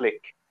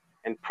 Catholic,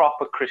 and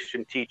proper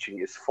Christian teaching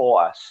is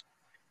for us.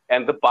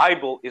 And the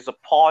Bible is a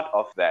part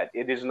of that.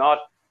 It is not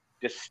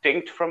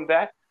distinct from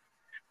that.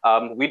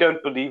 We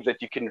don't believe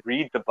that you can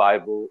read the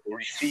Bible or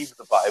receive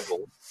the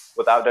Bible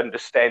without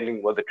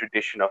understanding what the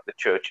tradition of the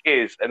church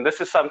is. And this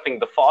is something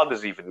the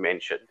fathers even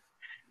mentioned.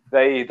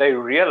 They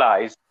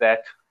realized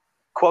that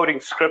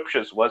quoting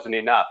scriptures wasn't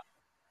enough.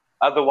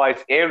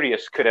 Otherwise,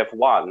 Arius could have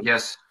won.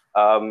 Yes.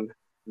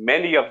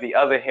 Many of the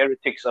other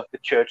heretics of the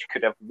church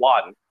could have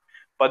won.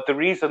 But the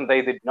reason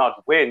they did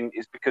not win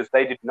is because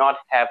they did not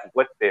have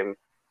with them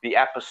the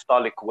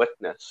apostolic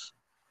witness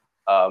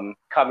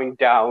coming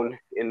down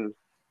in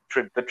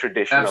the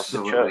tradition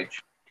Absolutely. of the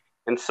church.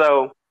 And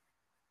so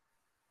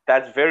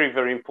that's very,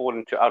 very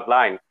important to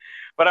outline.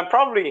 But I'm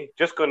probably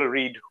just going to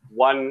read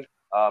one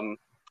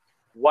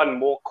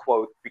more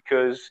quote,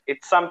 because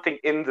it's something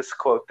in this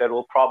quote that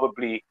will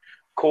probably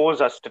cause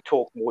us to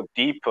talk more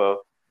deeper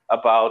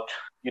about,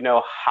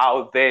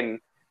 how then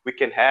we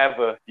can have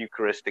a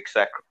Eucharistic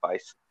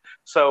sacrifice.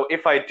 So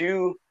if I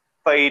do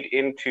fade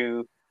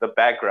into the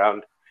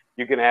background,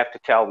 you're going to have to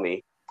tell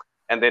me,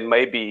 and then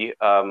maybe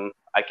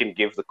I can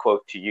give the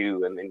quote to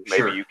you, and then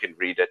maybe you can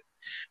read it.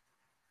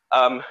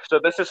 So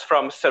this is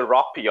from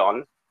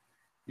Serapion.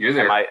 You're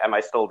there. Am I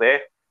still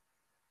there?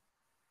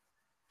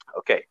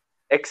 Okay.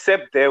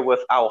 Except there with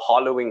our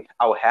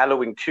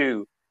hallowing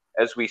too,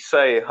 as we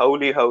say,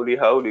 Holy, holy,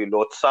 holy,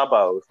 Lord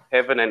Sabaoth,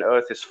 heaven and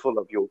earth is full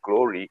of your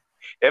glory.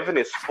 Heaven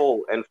is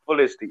full, and full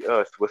is the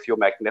earth with your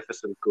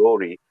magnificent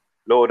glory.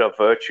 Lord of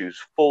virtues,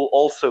 full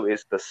also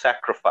is the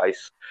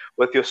sacrifice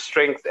with your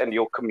strength and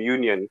your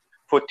communion.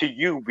 For to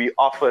you we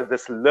offer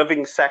this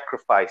living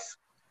sacrifice,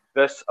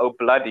 this, O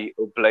bloody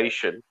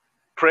oblation.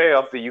 Prayer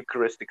of the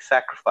Eucharistic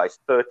sacrifice,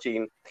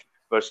 13,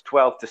 verse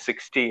 12 to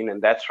 16,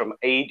 and that's from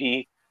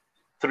AD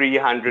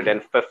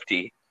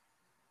 350.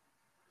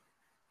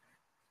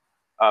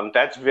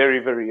 That's very,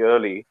 very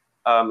early.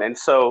 And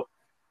so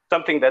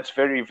something that's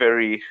very,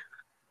 very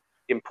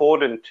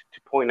important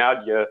to point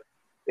out here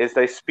is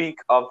they speak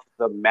of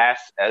the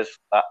Mass as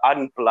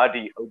an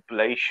unbloody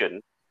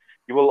oblation.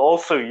 You will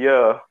also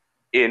hear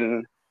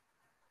in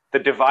the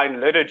divine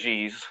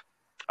liturgies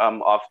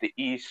of the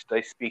East,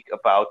 they speak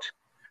about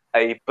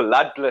a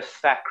bloodless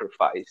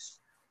sacrifice.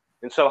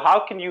 And so how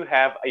can you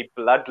have a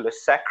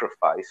bloodless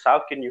sacrifice?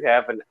 How can you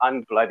have an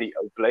unbloody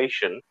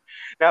oblation?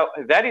 Now,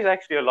 that is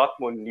actually a lot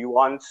more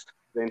nuanced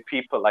than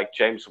people like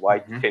James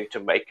White tend to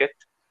make it.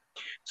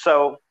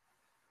 So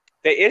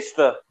there is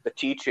the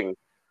teaching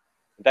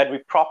that we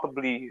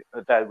properly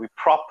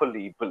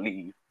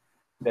believe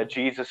that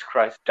Jesus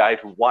Christ died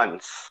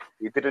once.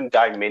 He didn't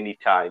die many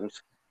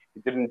times.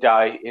 He didn't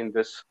die in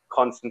this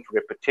constant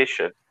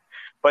repetition.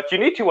 But you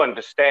need to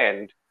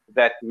understand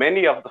that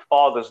many of the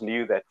fathers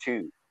knew that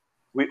too.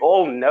 We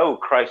all know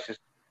Christ is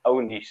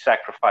only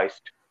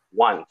sacrificed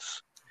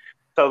once.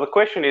 So the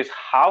question is,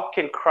 how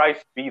can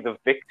Christ be the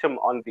victim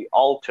on the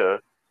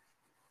altar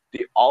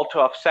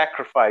of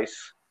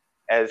sacrifice,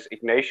 as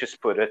Ignatius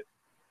put it?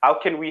 How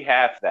can we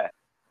have that?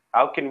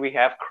 How can we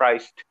have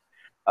Christ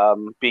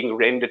being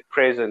rendered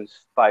present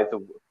by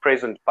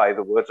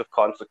the words of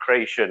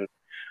consecration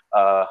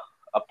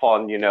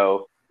upon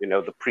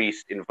the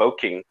priest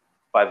invoking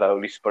by the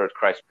Holy Spirit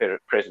Christ's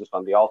presence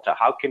on the altar?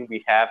 How can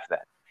we have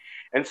that?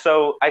 And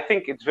so I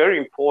think it's very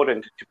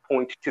important to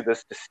point to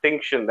this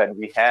distinction that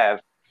we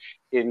have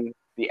in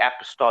the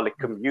apostolic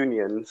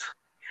communions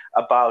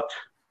about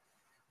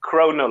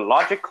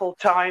chronological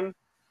time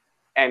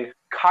and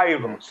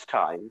kairos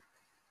time.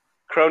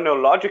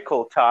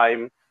 Chronological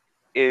time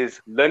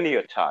is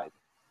linear time,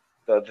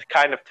 the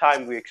kind of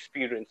time we're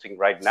experiencing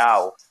right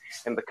now,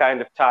 and the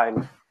kind of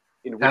time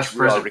in which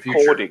we are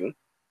recording.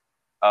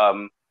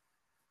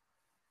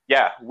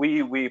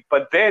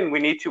 But then we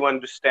need to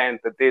understand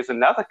that there's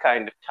another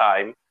kind of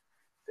time.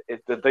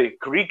 The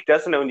Greek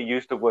doesn't only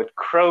use the word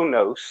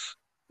chronos,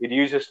 it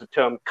uses the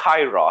term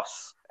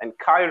kairos, and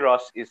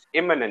kairos is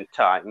immanent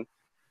time,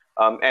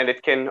 and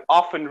it can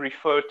often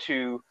refer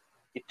to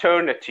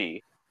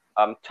eternity,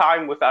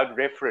 time without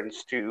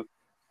reference to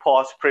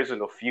past,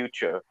 present, or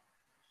future.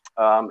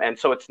 And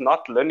so it's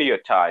not linear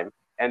time.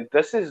 And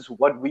this is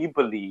what we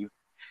believe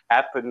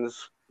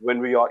happens when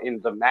we are in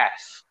the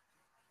Mass.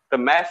 The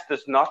Mass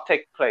does not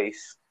take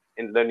place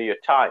in linear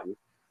time.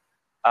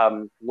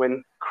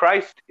 When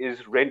Christ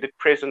is rendered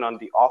present on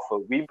the offer,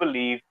 we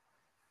believe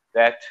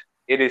that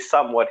it is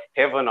somewhat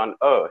heaven on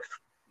earth.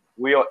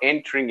 We are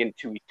entering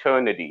into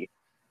eternity.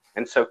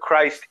 And so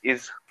Christ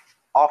is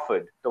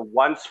offered the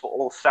once for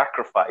all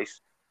sacrifice.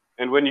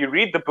 And when you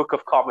read the Book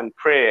of Common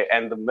Prayer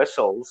and the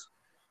missals,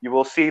 you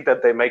will see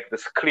that they make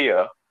this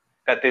clear,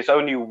 that there's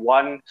only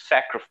one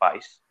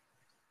sacrifice,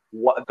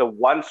 the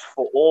once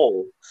for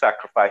all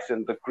sacrifice.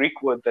 And the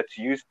Greek word that's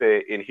used there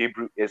in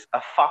Hebrew is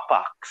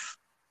aphapax.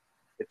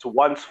 It's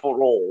once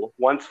for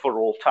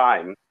all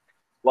time.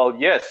 Well,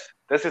 yes,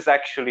 this is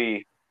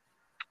actually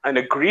an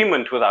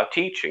agreement with our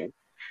teaching,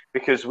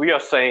 because we are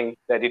saying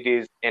that it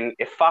is an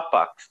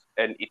ephapax,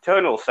 an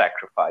eternal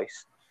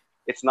sacrifice.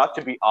 It's not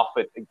to be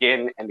offered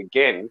again and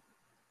again.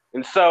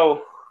 And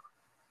so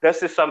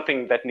this is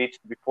something that needs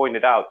to be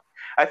pointed out.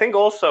 I think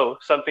also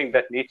something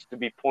that needs to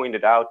be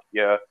pointed out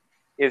here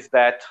is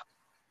that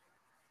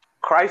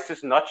Christ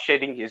is not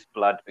shedding his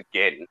blood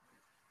again.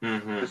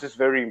 Mm-hmm. This is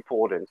very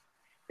important.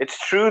 It's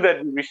true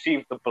that we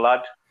receive the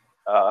blood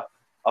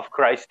of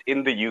Christ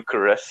in the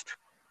Eucharist,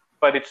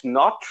 but it's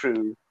not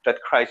true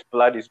that Christ's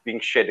blood is being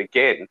shed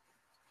again,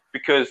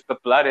 because the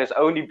blood has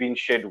only been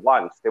shed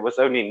once. There was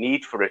only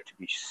need for it to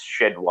be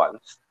shed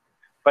once.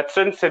 But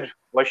since it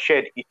was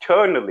shed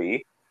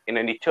eternally, in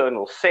an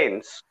eternal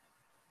sense,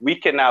 we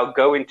can now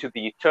go into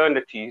the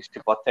eternities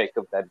to partake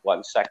of that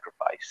one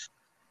sacrifice.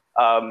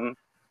 And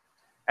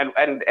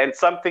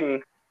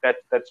something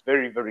that's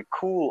very, very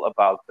cool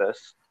about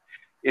this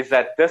is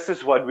that this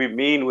is what we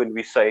mean when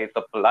we say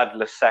the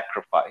bloodless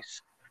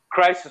sacrifice.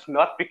 Christ is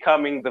not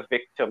becoming the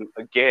victim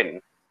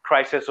again.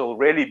 Christ has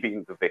already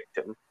been the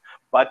victim,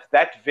 but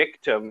that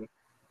victim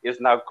is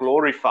now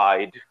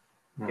glorified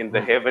in the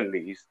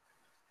heavenlies.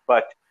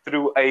 But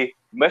through a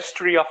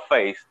mystery of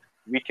faith,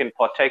 we can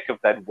partake of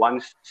that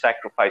one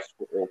sacrifice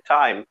for all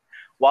time,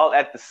 while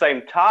at the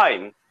same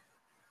time,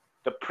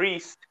 the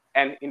priest,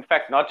 and in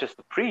fact, not just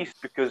the priest,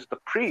 because the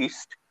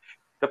priest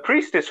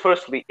is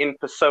firstly in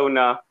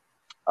persona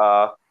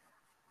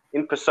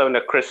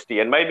Christi,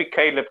 and maybe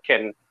Caleb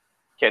can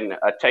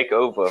take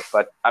over,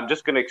 but I'm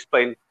just going to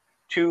explain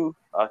two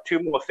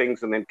more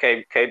things, and then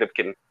Caleb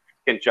can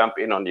jump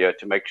in on here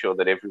to make sure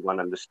that everyone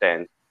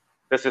understands.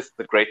 This is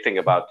the great thing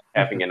about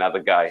having another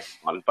guy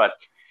on. But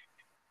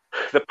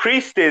the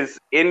priest is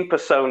in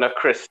persona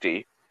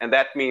Christi, and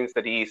that means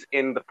that he's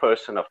in the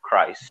person of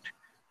Christ.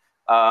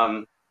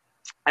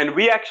 And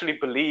we actually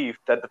believe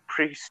that the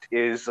priest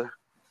is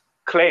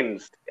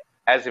cleansed,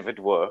 as if it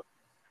were.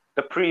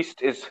 The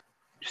priest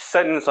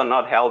sins are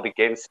not held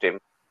against him.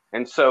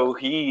 And so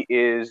he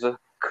is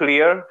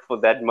clear for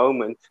that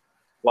moment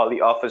while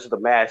he offers the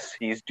Mass.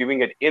 He's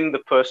doing it in the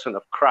person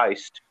of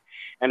Christ.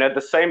 And at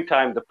the same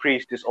time, the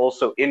priest is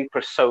also in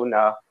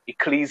persona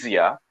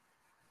ecclesia.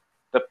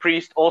 The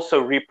priest also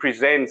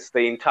represents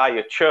the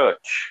entire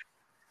church.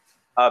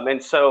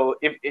 And so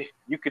if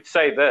you could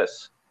say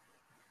this,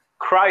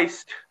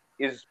 Christ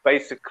is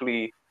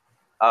basically,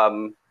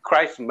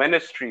 Christ's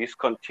ministry is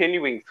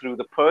continuing through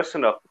the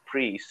person of the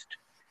priest.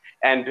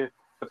 And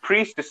the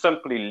priest is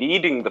simply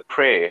leading the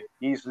prayer.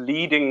 He's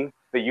leading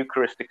the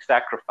Eucharistic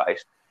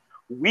sacrifice.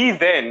 We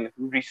then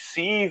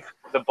receive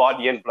the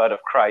body and blood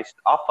of Christ,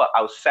 offer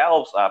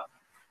ourselves up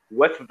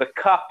with the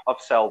cup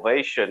of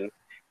salvation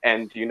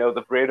and,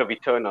 the bread of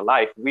eternal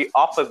life. We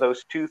offer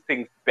those two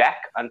things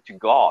back unto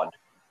God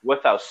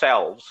with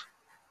ourselves.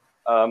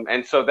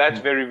 And so that's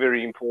very,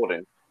 very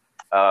important,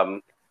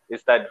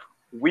 is that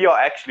we are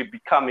actually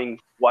becoming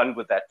one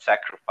with that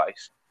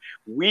sacrifice.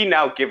 We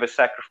now give a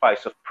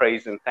sacrifice of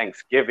praise and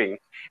thanksgiving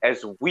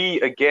as we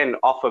again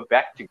offer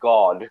back to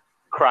God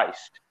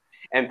Christ.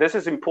 And this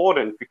is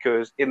important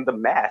because in the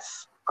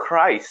Mass,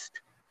 Christ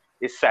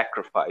is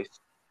sacrificed.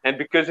 And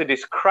because it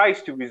is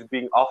Christ who is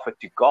being offered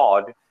to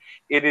God,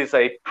 it is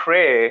a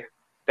prayer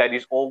that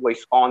is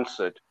always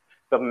answered.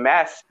 The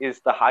Mass is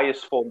the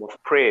highest form of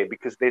prayer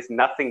because there's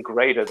nothing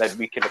greater that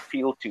we can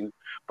appeal to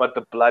but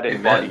the blood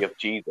and body of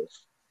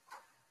Jesus.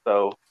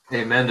 So,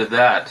 amen to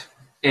that.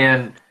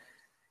 And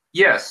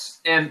yes,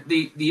 and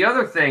the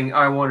other thing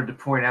I wanted to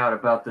point out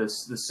about the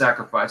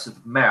sacrifice of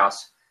the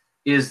Mass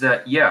is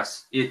that,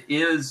 yes, it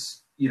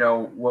is,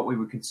 what we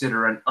would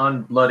consider an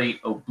unbloody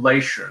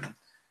oblation.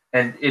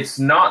 And it's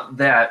not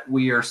that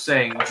we are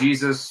saying,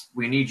 Jesus,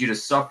 we need you to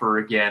suffer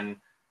again,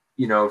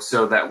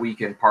 so that we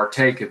can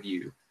partake of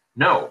you.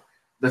 No,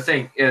 the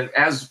thing, and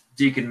as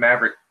Deacon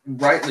Maverick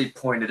rightly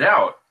pointed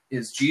out,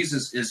 is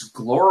Jesus is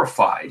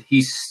glorified.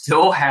 He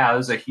still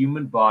has a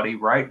human body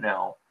right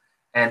now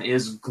and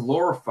is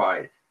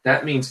glorified.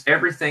 That means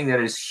everything that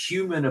is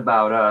human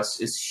about us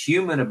is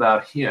human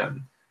about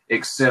him,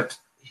 except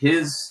he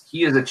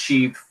has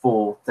achieved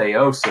full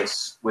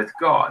theosis with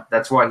God.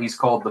 That's why he's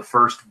called the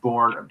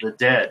firstborn of the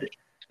dead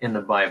in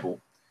the Bible.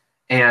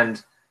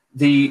 And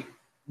the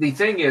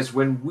thing is,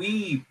 when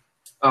we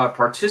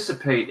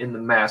participate in the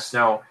Mass,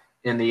 now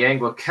in the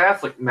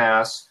Anglo-Catholic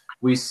Mass,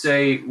 we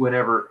say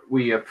whenever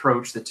we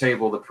approach the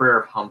table, the prayer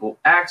of humble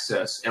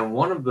access. And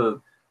one of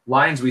the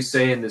lines we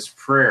say in this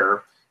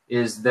prayer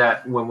is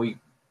that when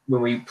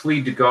we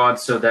plead to God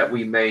so that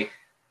we may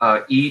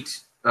eat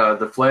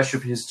the flesh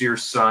of his dear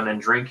Son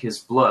and drink his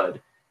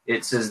blood,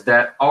 it says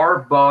that our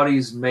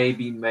bodies may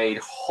be made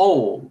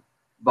whole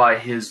by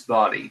his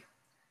body,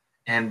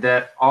 and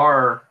that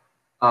our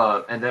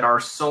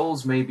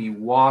souls may be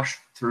washed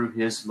through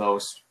his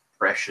most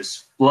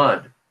precious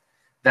blood.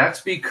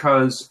 That's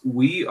because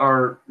we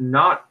are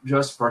not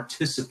just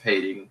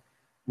participating,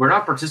 we're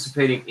not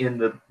participating in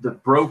the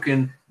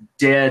broken,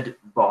 dead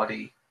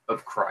body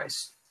of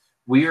Christ.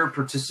 We are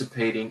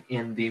participating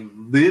in the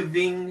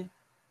living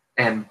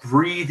and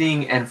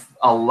breathing and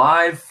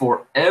alive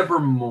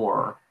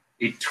forevermore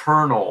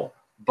eternal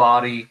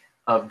body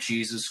of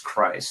Jesus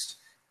Christ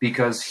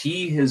because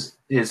he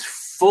is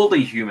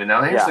fully human.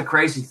 Now, here's the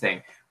crazy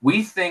thing.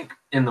 We think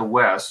in the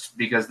West,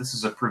 because this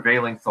is a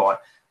prevailing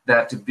thought,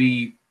 that to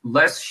be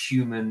less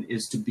human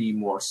is to be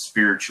more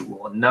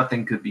spiritual, and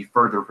nothing could be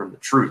further from the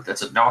truth.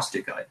 That's a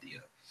Gnostic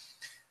idea.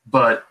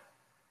 But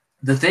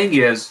the thing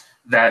is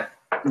that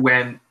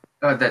when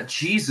that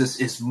Jesus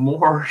is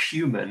more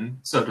human,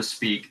 so to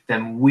speak,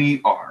 than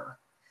we are.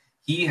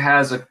 He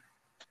has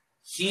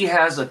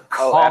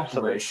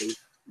accomplished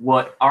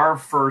what our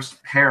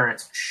first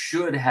parents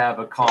should have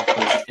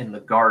accomplished in the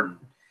garden.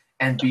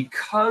 And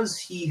because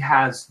he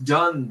has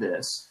done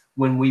this,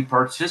 when we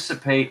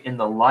participate in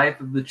the life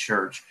of the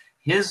church,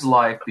 his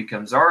life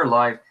becomes our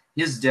life,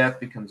 his death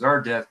becomes our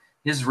death,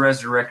 his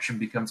resurrection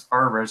becomes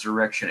our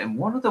resurrection. And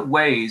one of the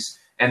ways,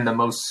 and the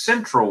most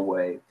central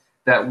way,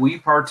 that we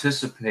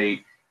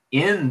participate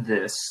in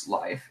this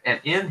life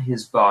and in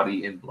his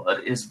body and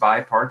blood is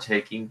by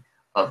partaking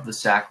of the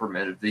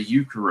sacrament of the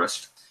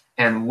Eucharist.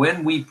 And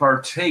when we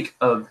partake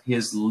of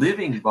his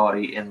living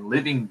body and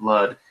living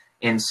blood,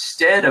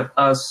 instead of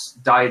us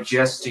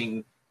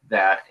digesting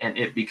that and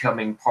it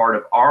becoming part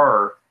of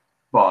our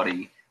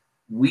body,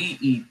 we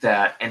eat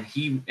that and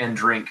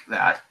drink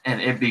that,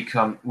 and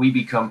we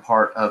become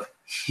part of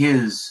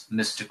his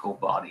mystical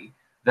body.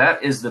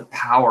 That is the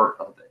power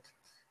of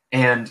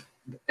it.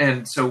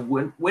 And so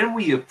when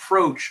we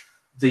approach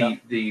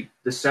the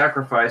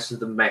sacrifice of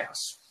the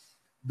Mass,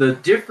 the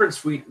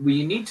difference, we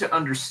need to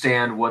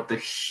understand what the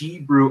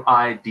Hebrew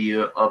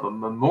idea of a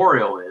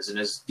memorial is. And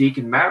as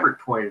Deacon Maverick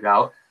pointed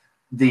out,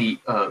 the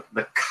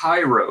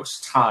Kairos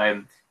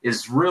time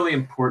is really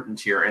important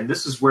here. And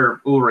this is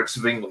where Ulrich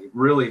Zwingli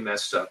really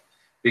messed up.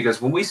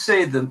 Because when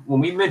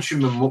we mention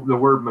the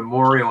word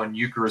memorial and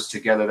Eucharist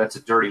together, that's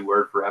a dirty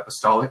word for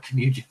apostolic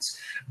communions.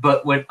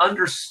 But when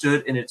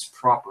understood in its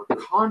proper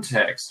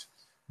context,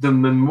 the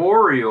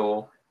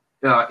memorial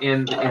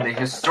in the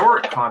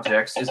historic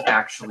context is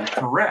actually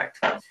correct.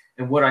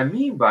 And what I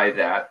mean by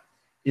that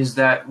is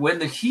that when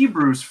the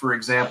Hebrews, for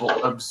example,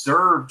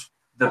 observed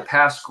the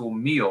Paschal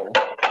meal,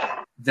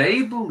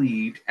 they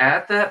believed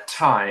at that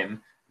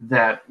time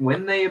that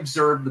when they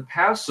observed the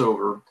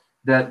Passover,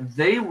 that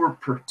they were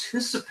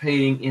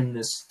participating in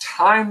this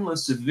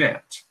timeless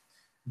event,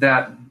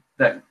 that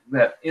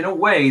in a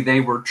way they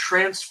were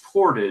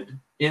transported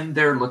in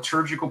their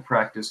liturgical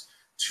practice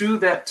to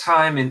that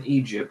time in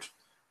Egypt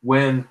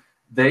when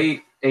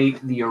they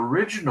ate the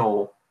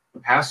original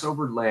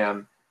Passover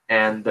lamb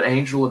and the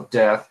angel of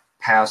death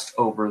passed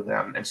over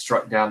them and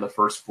struck down the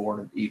firstborn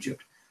of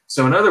Egypt.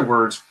 So in other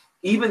words,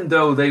 even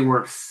though they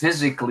weren't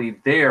physically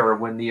there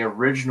when the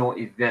original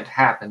event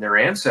happened, their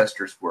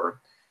ancestors were,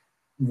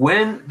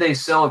 when they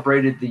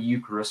celebrated the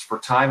Eucharist for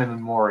time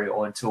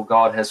immemorial until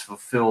God has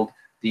fulfilled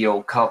the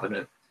Old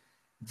Covenant,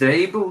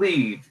 they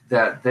believed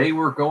that they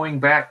were going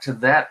back to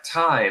that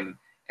time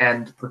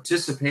and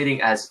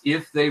participating as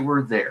if they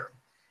were there.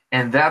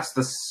 And that's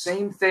the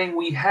same thing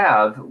we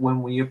have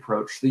when we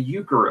approach the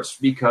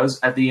Eucharist, because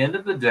at the end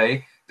of the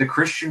day, the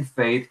Christian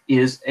faith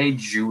is a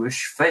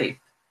Jewish faith.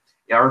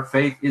 Our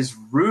faith is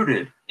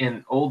rooted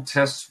in Old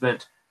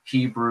Testament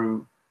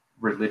Hebrew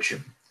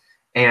religion.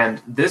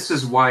 And this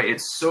is why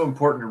it's so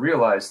important to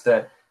realize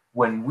that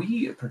when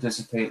we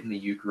participate in the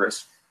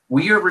Eucharist,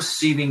 we are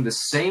receiving the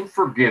same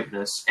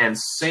forgiveness and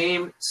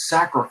same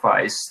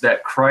sacrifice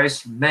that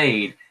Christ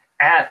made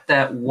at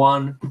that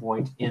one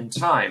point in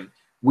time.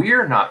 We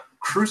are not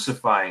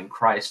crucifying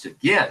Christ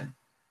again.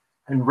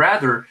 And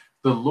rather,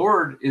 the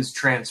Lord is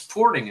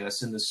transporting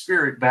us in the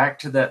Spirit back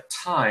to that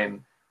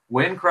time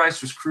when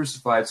Christ was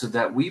crucified so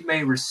that we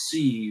may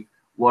receive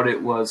what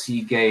it was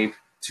he gave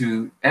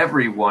to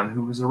everyone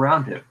who was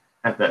around him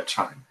at that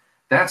time.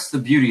 That's the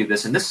beauty of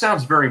this. And this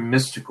sounds very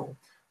mystical,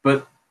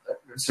 but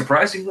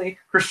surprisingly,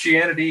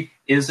 Christianity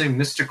is a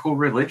mystical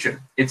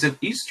religion. It's an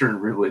Eastern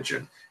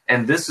religion.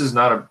 And this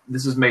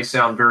may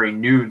sound very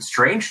new and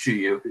strange to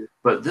you,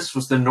 but this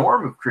was the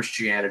norm of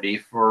Christianity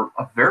for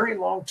a very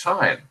long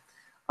time.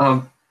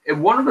 And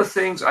one of the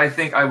things I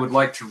think I would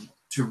like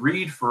to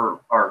read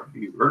for our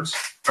viewers,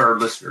 our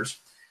listeners,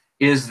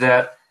 is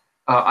that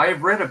I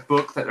have read a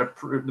book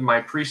that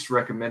my priest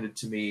recommended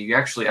to me.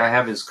 Actually, I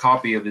have his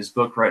copy of his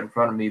book right in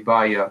front of me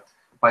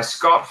by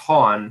Scott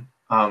Hahn.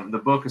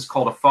 The book is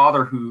called A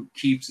Father Who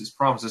Keeps His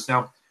Promises.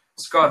 Now,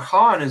 Scott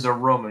Hahn is a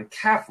Roman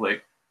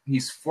Catholic.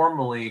 He's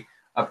formerly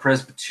a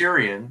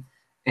Presbyterian,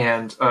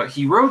 and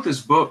he wrote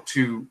this book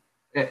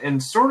in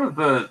sort of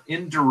an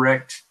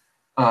indirect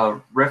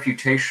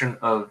refutation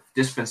of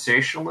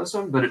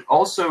dispensationalism, but it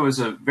also is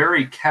a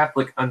very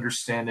Catholic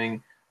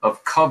understanding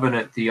of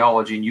covenant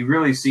theology, and you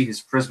really see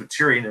his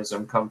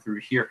Presbyterianism come through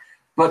here.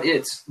 But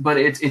it's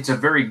a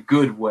very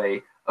good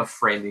way of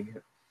framing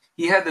it.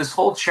 He had this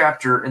whole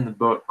chapter in the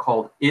book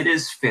called "It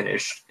Is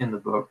Finished" in the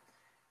book,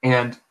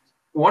 and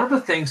one of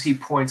the things he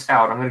points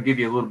out, I'm going to give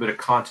you a little bit of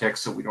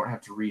context so we don't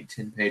have to read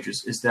 10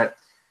 pages, is that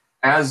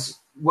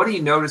what he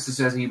notices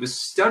as he was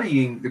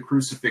studying the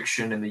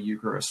crucifixion and the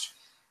Eucharist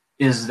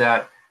is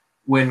that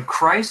when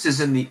Christ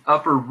is in the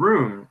upper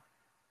room,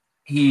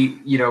 he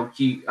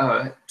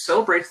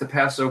celebrates the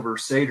Passover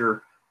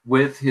Seder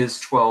with his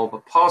 12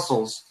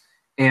 apostles,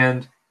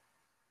 and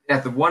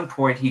at the one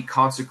point he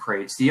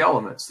consecrates the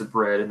elements, the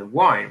bread and the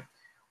wine.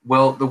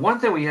 Well, the one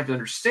thing we have to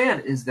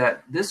understand is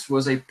that this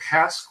was a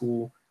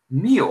Paschal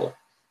meal,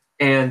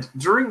 and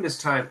during this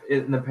time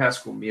in the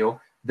Paschal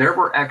meal, there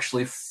were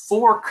actually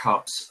 4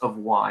 cups of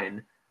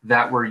wine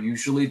that were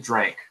usually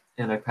drank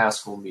in a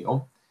Paschal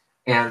meal,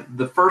 and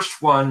the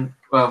first one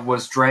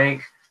was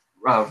drank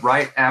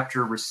right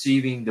after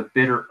receiving the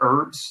bitter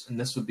herbs, and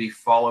this would be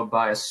followed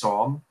by a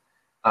psalm,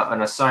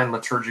 an assigned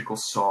liturgical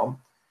psalm,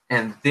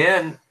 and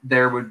then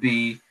there would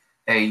be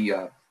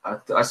a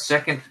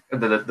second,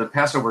 the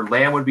Passover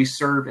lamb would be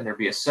served, and there'd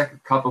be a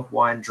second cup of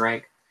wine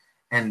drank,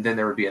 and then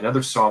there would be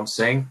another psalm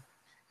sang,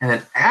 and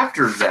then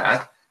after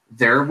that,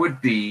 there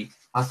would be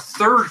a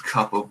third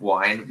cup of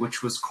wine,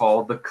 which was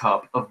called the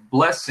cup of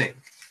blessing.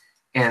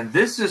 And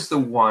this is the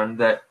one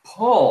that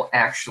Paul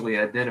actually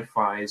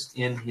identifies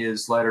in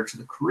his letter to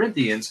the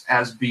Corinthians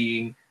as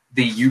being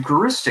the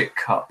Eucharistic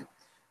cup,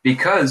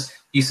 because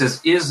he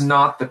says, "Is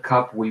not the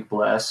cup we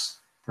bless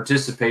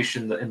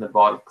participation in the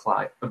blood of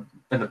Christ,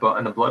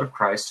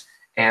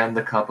 and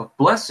the cup of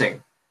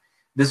blessing?"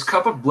 This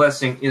cup of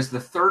blessing is the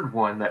third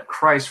one that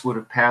Christ would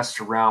have passed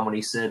around when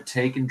he said,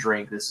 "Take and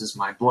drink, this is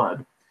my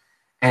blood."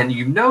 And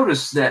you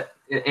notice that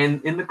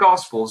in the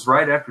Gospels,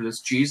 right after this,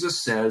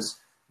 Jesus says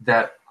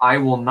that I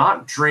will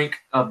not drink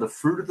of the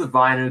fruit of the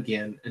vine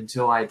again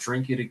until I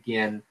drink it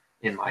again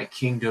in my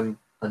kingdom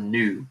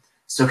anew.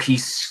 So he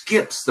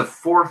skips the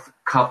 4th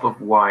cup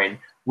of wine,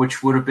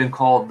 which would have been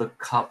called the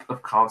cup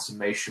of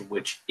consummation,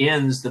 which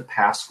ends the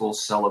Paschal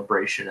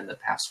celebration and the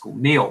Paschal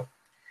meal.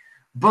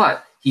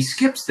 But he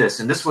skips this,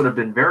 and this would have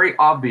been very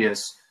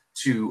obvious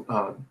to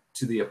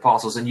the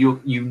apostles. And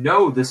you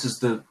know this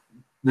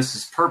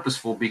is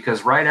purposeful,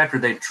 because right after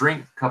they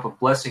drink the cup of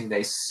blessing,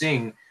 they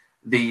sing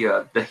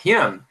the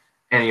hymn,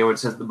 and it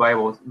says the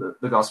Bible,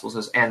 the Gospel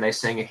says, and they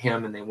sang a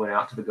hymn, and they went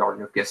out to the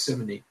Garden of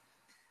Gethsemane.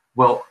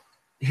 Well,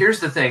 here's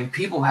the thing: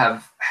 people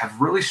have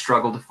really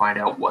struggled to find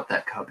out what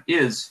that cup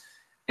is,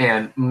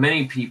 and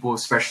many people,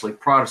 especially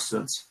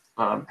Protestants,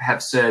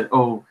 have said,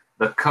 "Oh,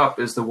 the cup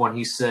is the one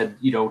he said,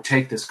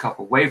 take this cup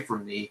away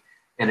from me,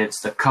 and it's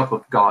the cup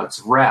of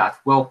God's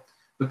wrath." Well,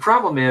 the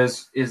problem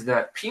is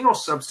that penal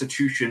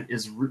substitution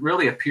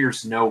really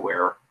appears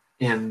nowhere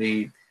in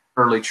the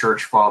early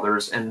church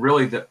fathers, and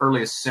really the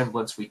earliest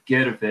semblance we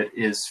get of it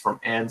is from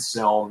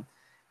Anselm.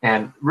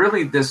 And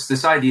really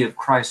this idea of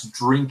Christ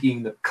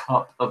drinking the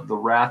cup of the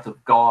wrath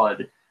of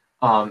God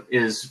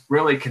is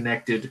really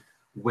connected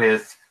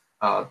with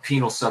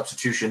penal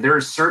substitution. There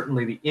is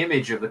certainly the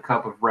image of the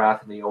cup of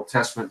wrath in the Old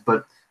Testament,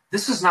 but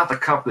this is not the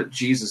cup that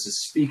Jesus is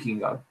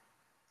speaking of.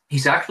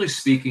 He's actually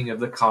speaking of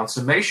the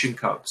consummation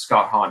cup,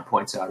 Scott Hahn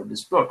points out in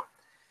his book.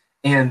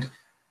 And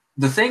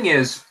the thing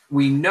is,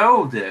 we can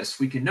know this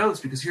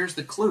because here's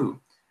the clue.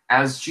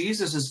 As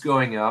Jesus is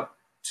going up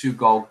to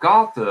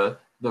Golgotha,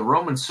 the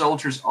Roman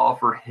soldiers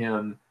offer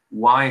him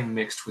wine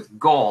mixed with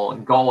gall,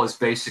 and gall is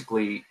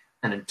basically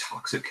an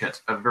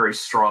intoxicant, a very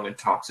strong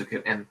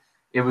intoxicant, and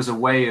it was a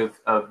way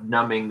of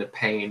numbing the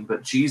pain,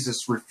 but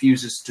Jesus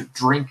refuses to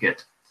drink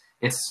it.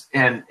 It's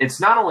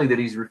not only that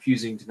he's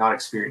refusing to not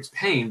experience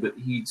pain, but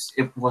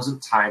it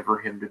wasn't time for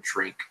him to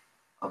drink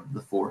of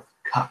the 4th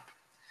cup.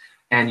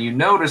 And you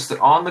notice that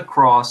on the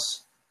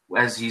cross,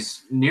 as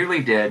he's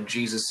nearly dead,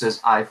 Jesus says,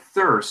 "I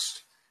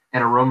thirst,"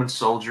 and a Roman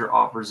soldier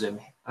offers him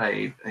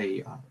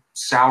a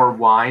sour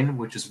wine,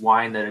 which is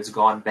wine that has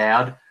gone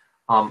bad,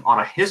 on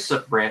a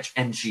hyssop branch,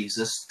 and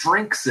Jesus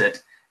drinks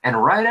it.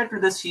 And right after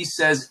this, he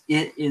says,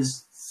 "It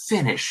is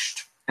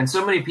finished." And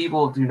so many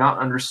people do not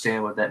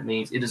understand what that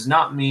means. It does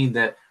not mean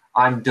that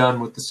I'm done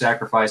with the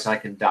sacrifice, I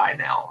can die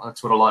now.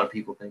 That's what a lot of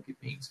people think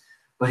it means.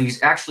 But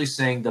he's actually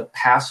saying the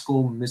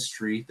Paschal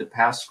mystery, the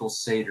Paschal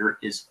Seder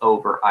is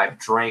over. I've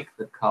drank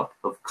the cup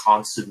of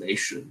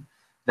consummation.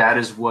 That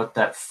is what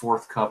that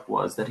 4th cup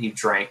was that he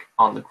drank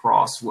on the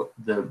cross,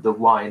 the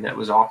wine that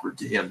was offered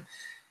to him.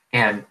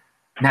 And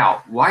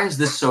now, why is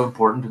this so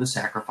important to the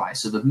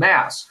sacrifice of the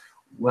Mass?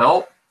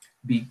 Well,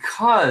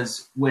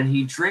 because when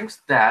he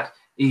drinks that,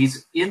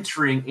 he's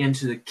entering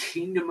into the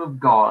kingdom of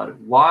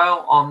God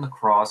while on the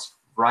cross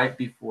right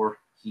before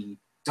he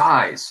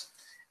dies.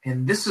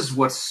 And this is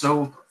what's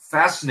so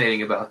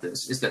fascinating about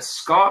this, is that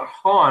Scott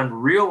Hahn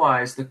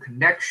realized the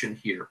connection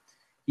here.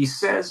 He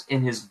says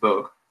in his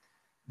book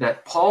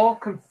that Paul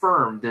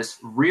confirmed this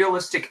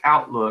realistic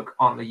outlook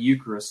on the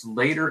Eucharist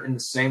later in the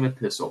same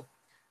epistle.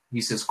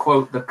 He says,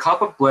 quote, "The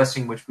cup of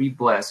blessing which we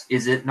bless,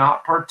 is it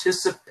not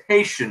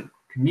participation,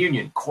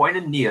 communion,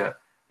 koinonia,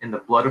 in the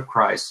blood of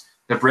Christ?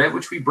 The bread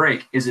which we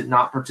break, is it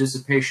not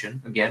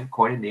participation, again,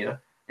 koinonia,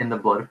 in the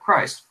blood of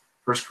Christ?"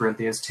 1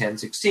 Corinthians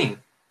 10:16.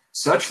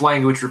 Such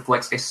language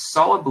reflects a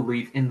solid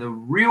belief in the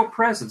real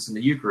presence in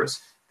the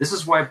Eucharist. This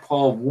is why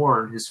Paul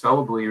warned his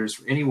fellow believers,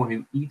 "For anyone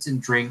who eats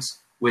and drinks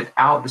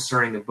without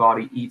discerning the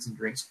body eats and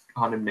drinks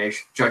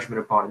condemnation, judgment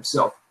upon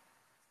himself."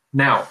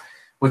 Now,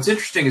 what's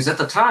interesting is at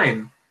the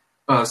time,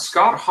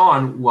 Scott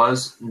Hahn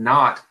was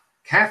not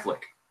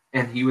Catholic.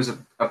 and he was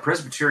a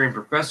Presbyterian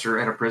professor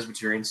at a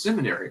Presbyterian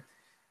seminary.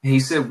 And he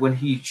said when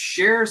he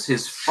shares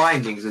his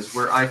findings is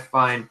where I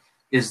find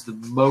is the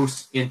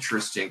most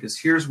interesting, because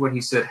here's what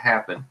he said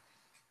happened.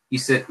 He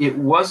said it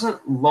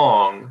wasn't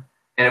long,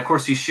 and of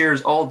course he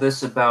shares all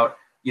this about,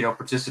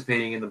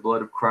 participating in the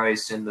blood of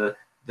Christ and the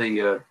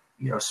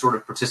sort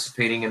of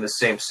participating in the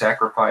same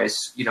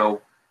sacrifice,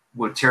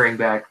 with tearing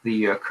back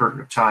the curtain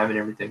of time and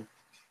everything.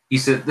 He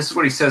said, this is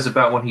what he says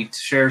about when he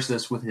shares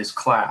this with his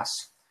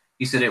class.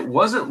 He said, it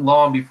wasn't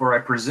long before I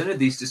presented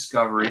these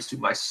discoveries to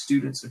my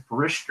students and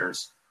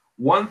parishioners.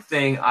 One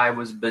evening I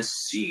was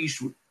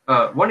besieged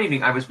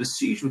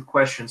with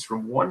questions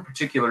from one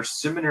particular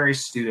seminary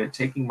student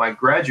taking my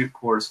graduate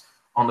course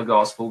on the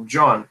Gospel of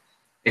John.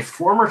 A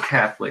former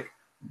Catholic,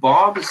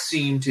 Bob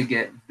seemed to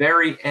get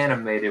very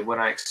animated when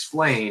I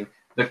explained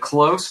the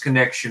close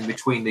connection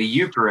between the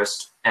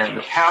Eucharist and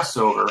the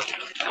Passover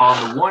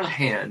on the one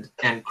hand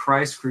and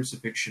Christ's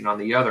crucifixion on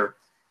the other.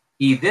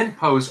 He then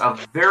posed a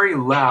very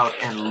loud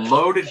and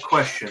loaded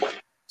question.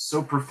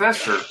 So,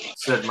 Professor,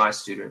 said my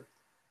student,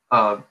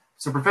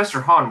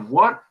 Professor Hahn,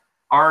 what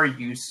are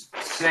you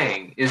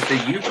saying? Is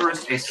the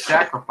Eucharist a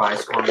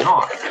sacrifice or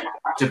not?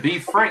 To be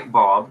frank,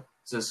 Bob,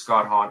 says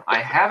Scott Hahn, I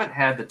haven't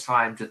had the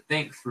time to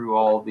think through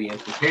all the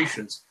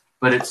implications,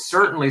 but it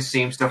certainly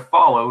seems to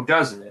follow,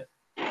 doesn't it?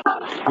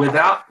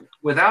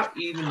 Without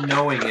even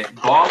knowing it,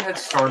 Bob had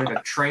started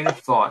a train of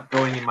thought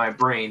going in my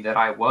brain that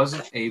I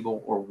wasn't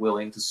able or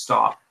willing to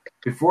stop.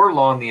 Before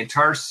long, the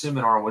entire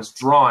seminar was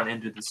drawn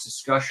into this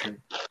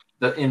discussion.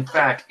 In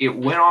fact, it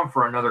went on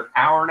for another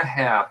hour and a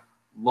half,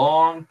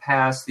 long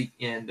past the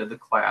end of the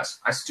class.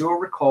 I still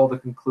recall the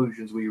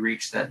conclusions we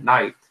reached that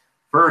night.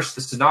 First,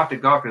 the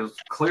Synoptic Gospels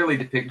clearly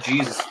depict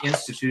Jesus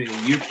instituting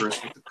the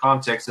Eucharist with the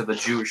context of a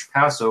Jewish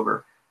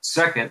Passover.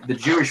 Second, the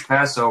Jewish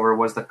Passover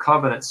was the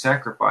covenant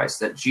sacrifice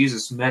that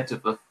Jesus meant to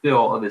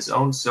fulfill of his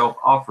own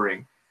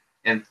self-offering.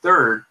 And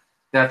third,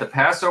 that the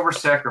Passover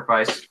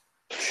sacrifice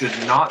should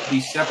not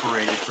be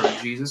separated from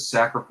Jesus'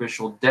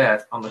 sacrificial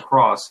death on the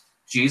cross.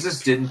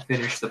 Jesus didn't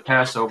finish the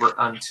Passover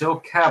until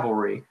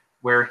Calvary,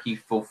 where he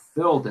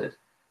fulfilled it.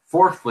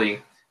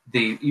 Fourthly,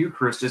 the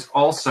Eucharist is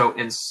also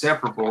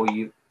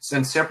inseparably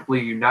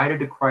united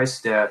to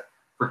Christ's death,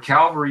 for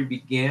Calvary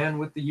began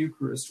with the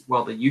Eucharist,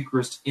 while the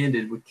Eucharist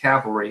ended with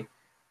Calvary.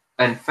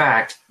 In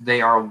fact,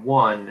 they are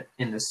one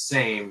in the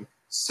same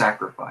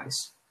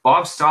sacrifice.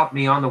 Bob stopped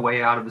me on the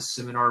way out of the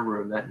seminar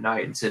room that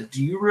night and said,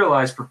 do you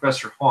realize,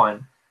 Professor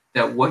Hahn,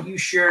 that what you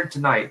shared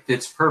tonight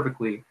fits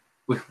perfectly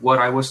with what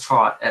I was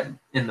taught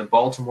in the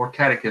Baltimore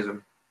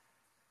Catechism?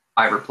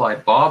 I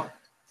replied, Bob,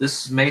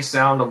 this may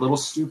sound a little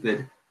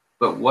stupid,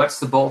 but what's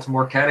the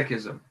Baltimore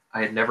Catechism?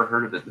 I had never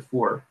heard of it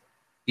before.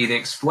 He then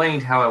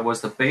explained how it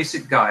was the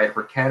basic guide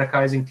for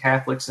catechizing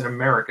Catholics in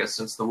America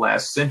since the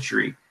last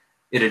century.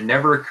 It had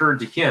never occurred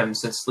to him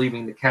since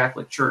leaving the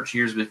Catholic Church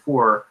years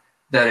before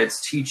that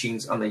its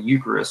teachings on the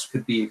Eucharist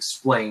could be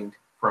explained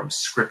from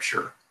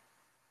Scripture.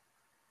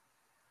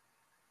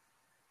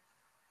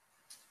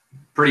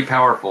 Pretty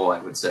powerful, I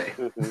would say.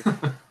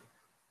 Mm-hmm.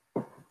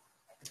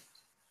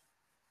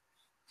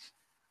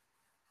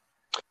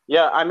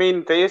 Yeah, I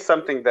mean, there is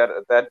something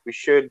that we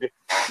should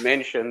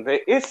mention. There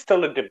is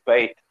still a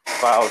debate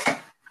about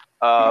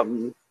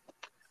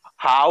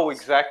how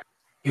exactly...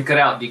 You cut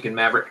out, Deacon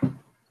Maverick.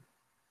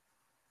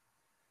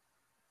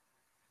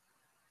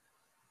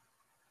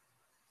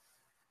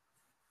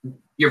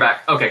 You're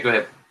back. Okay, go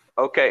ahead.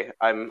 Okay,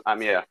 I'm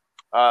here.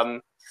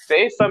 There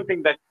is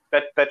something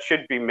that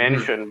should be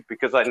mentioned,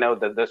 because I know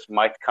that this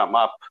might come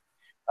up.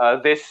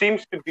 There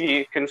seems to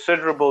be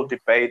considerable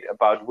debate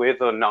about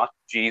whether or not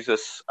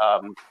Jesus,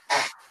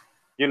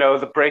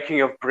 the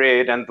breaking of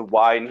bread and the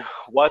wine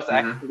was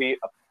actually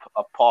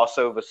a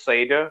Passover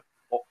Seder,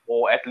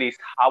 or at least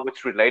how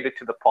it's related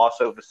to the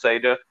Passover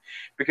Seder.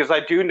 Because I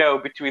do know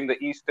between the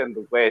East and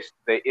the West,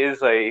 there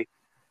is a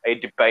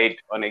debate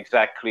on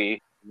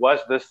exactly, was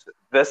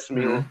this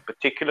meal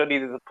particularly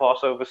the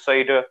Passover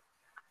Seder,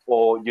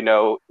 or,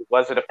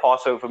 was it a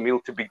Passover meal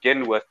to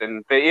begin with?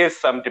 And there is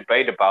some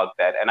debate about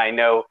that. And I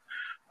know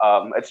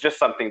it's just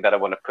something that I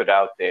want to put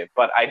out there.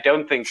 But I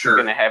don't think we're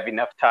going to have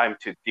enough time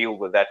to deal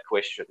with that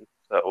question.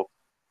 So,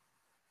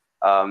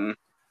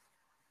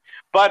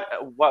 but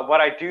what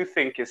I do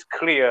think is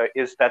clear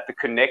is that the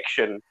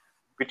connection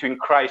between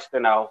Christ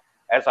and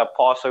as our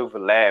Passover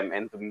lamb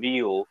and the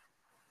meal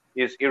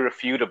is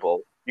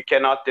irrefutable. You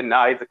cannot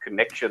deny the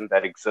connection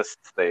that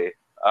exists there.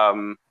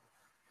 And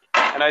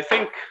I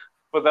think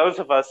for those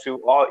of us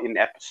who are in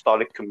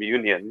apostolic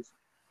communions,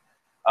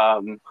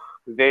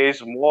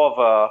 there's more of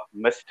a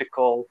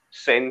mystical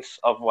sense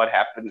of what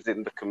happens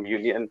in the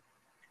communion.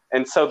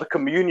 And so the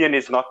communion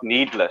is not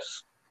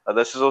needless.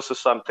 This is also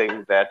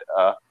something that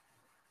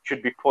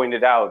should be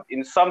pointed out.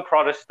 In some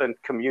Protestant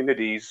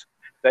communities,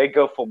 they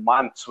go for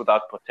months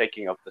without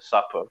partaking of the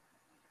supper.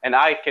 And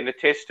I can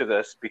attest to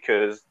this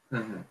because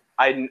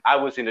I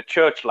was in a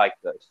church like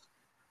this.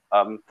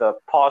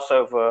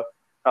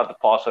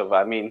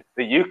 The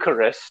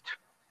Eucharist,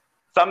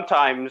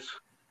 sometimes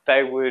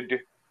they would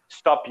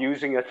stop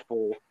using it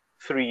for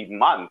 3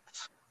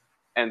 months.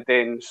 and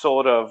then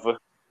sort of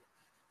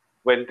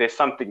when there's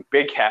something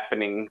big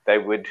happening, they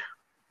would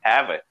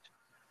have it.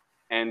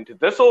 And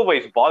this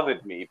always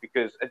bothered me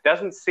because it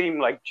doesn't seem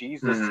like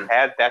Jesus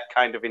had that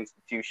kind of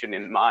institution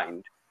in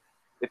mind.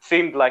 It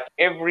seemed like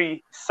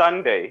every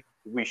Sunday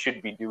we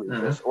should be doing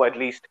this, or at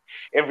least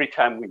every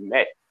time we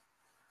met.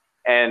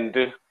 And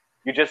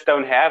you just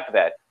don't have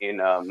that in,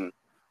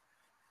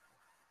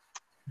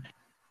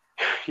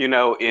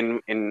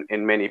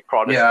 in many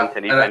Protestant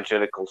and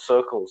evangelical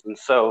circles. And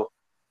so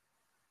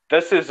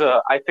this is,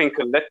 I think,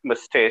 a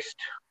litmus test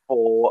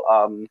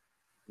for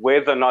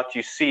whether or not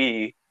you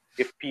see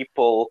if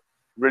people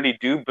really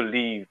do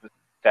believe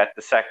that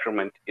the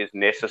sacrament is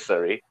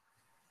necessary.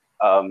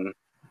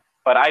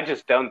 But I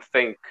just don't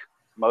think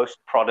most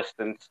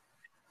Protestants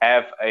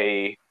have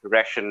a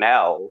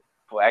rationale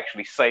for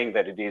actually saying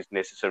that it is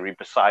necessary,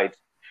 besides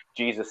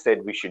Jesus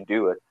said we should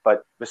do it.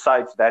 But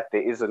besides that,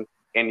 there isn't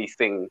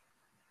anything.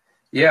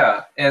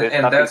 Yeah,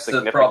 and that's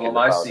the problem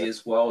I see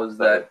as well, is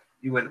that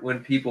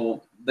when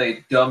people,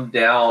 they dumb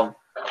down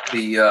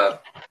the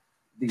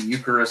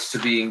Eucharist to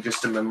being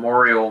just a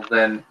memorial,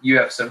 then you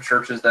have some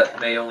churches that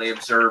may only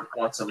observe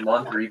once a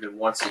month or even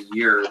once a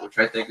year, which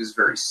I think is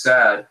very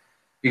sad,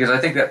 because I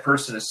think that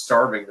person is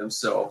starving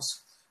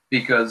themselves.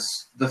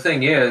 Because the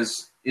thing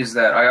is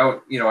that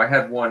I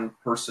had one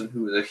person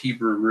who was a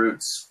Hebrew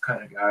roots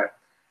kind of guy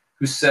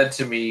who said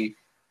to me,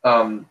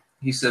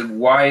 he said,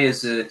 why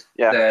is it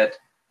that,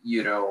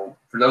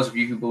 for those of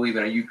you who believe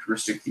in a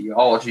Eucharistic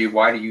theology,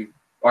 why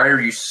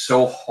are you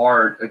so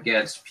hard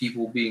against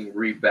people being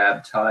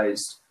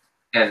rebaptized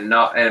but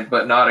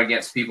not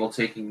against people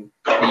taking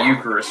the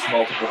Eucharist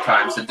multiple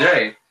times a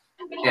day?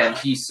 And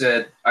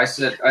I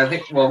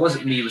think, well, it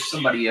wasn't me, it was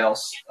somebody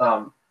else.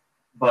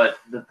 But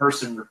the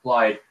person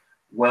replied,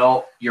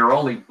 well, you're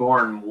only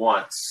born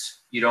once.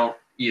 You're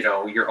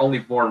only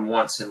born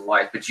once in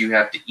life, but you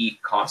have to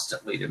eat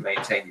constantly to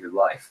maintain your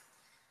life.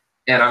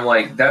 And I'm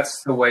like,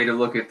 that's the way to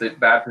look at the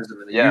baptism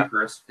and the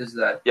Eucharist, is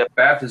that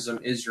baptism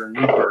is your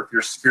new birth,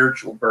 your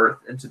spiritual birth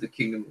into the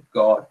kingdom of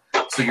God.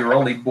 So you're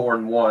only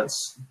born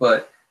once,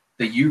 but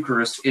the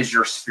Eucharist is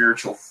your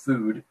spiritual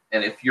food.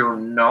 And if you're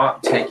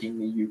not taking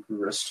the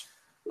Eucharist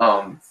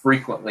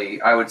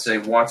frequently, I would say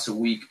once a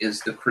week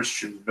is the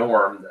Christian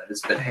norm that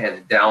has been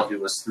handed down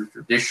to us through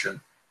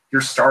tradition,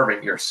 you're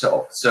starving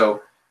yourself.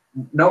 So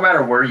no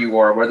matter where you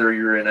are, whether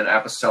you're in an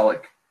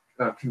apostolic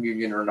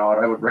communion or not,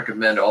 I would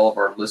recommend all of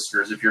our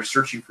listeners, if you're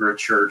searching for a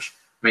church,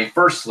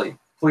 firstly,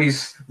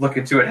 please look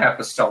into an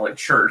apostolic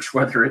church,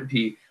 whether it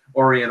be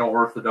Oriental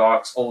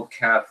Orthodox, Old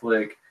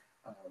Catholic,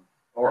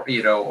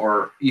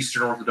 or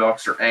Eastern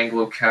Orthodox, or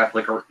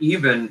Anglo-Catholic, or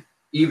even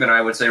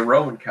I would say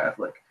Roman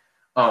Catholic.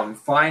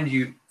 Find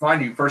you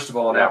first of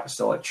all an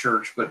apostolic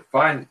church, but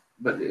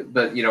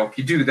if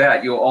you do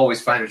that, you'll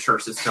always find a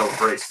church that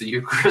celebrates the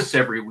Eucharist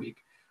every week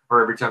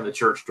or every time the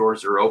church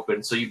doors are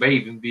open. So you may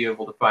even be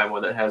able to find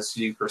one that has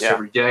the Eucharist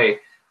every day.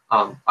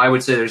 I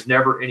would say there's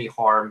never any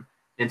harm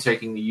in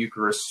taking the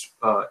Eucharist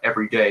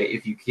every day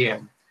if you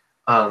can.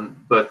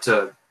 But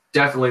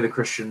definitely the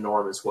Christian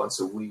norm is once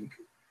a week.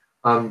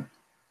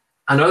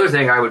 Another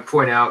thing I would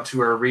point out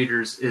to our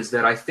readers is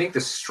that I think the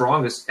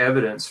strongest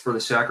evidence for the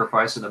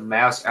sacrifice of the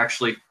Mass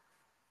actually...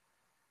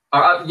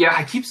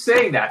 I keep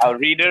saying that. Our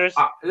readers?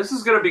 This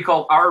is going to be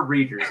called Our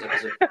Readers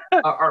episode.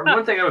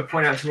 One thing I would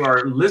point out to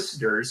our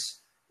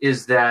listeners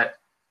is that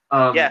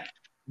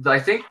I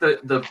think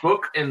the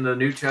book in the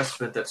New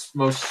Testament that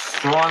most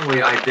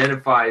strongly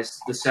identifies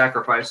the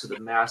sacrifice of the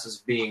Mass as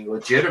being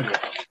legitimate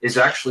is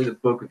actually the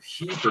book of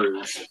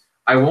Hebrews.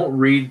 I won't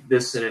read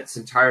this in its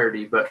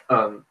entirety, but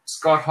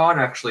Scott Hahn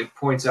actually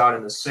points out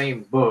in the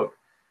same book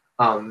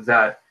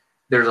that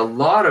there's a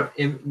lot of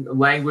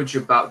language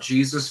about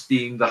Jesus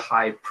being the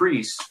high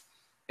priest.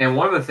 And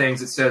one of the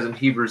things it says in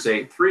Hebrews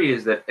 8:3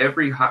 is that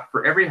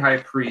for every high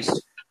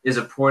priest is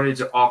appointed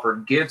to offer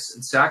gifts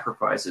and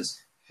sacrifices.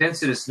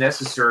 Hence, it is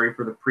necessary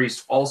for the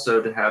priest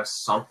also to have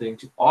something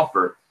to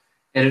offer.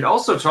 And it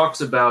also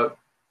talks about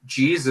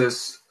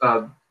Jesus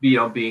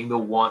being the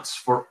once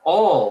for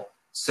all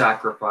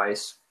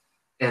sacrifice.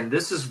 And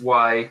this is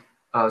why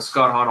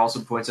Scott Hahn also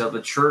points out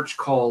the church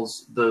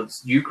calls the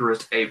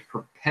Eucharist a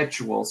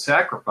perpetual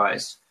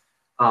sacrifice.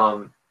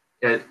 Scott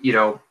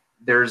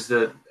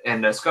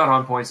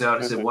Hahn points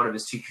out, as one of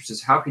his teachers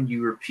says, how can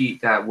you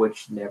repeat that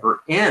which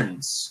never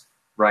ends,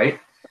 right?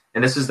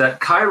 And this is that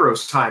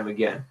Kairos time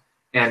again.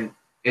 And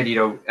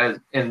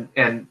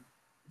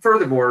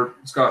furthermore,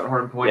 Scott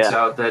Hahn points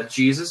out that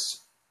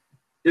Jesus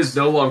is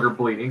no longer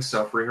bleeding,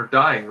 suffering, or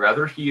dying.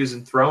 Rather, he is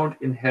enthroned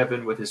in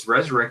heaven with his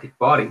resurrected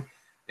body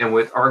and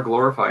with our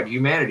glorified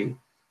humanity,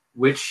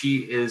 which he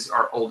is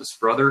our oldest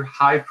brother,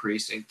 high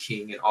priest, and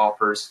king, and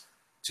offers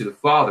to the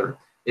Father.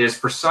 It is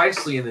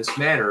precisely in this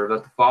manner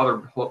that the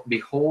Father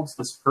beholds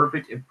this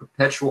perfect and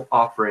perpetual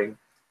offering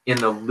in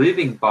the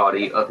living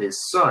body of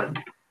his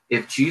Son.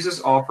 If Jesus'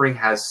 offering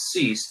has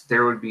ceased,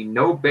 there would be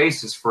no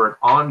basis for an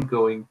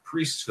ongoing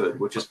priesthood,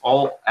 which is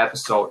all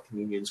apostolic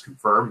communions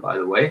confirm, by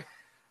the way.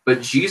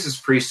 But Jesus'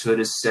 priesthood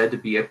is said to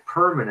be a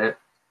permanent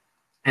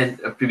and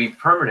to be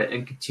permanent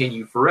and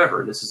continue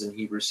forever. This is in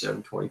Hebrews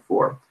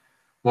 7:24.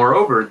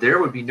 Moreover, there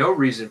would be no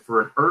reason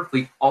for an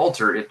earthly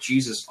altar if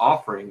Jesus'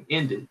 offering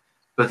ended.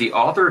 But the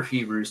author of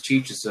Hebrews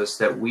teaches us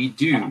that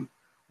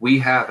we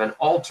have an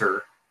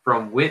altar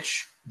from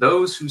which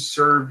those who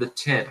serve the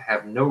tent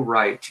have no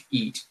right to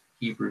eat.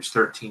 Hebrews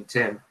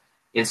 13:10.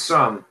 In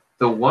sum,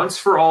 the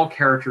once-for-all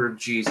character of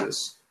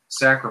Jesus'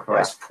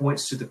 sacrifice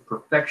points to the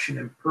perfection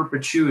and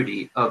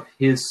perpetuity of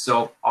his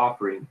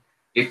self-offering.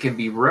 It can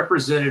be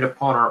represented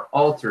upon our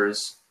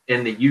altars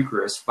in the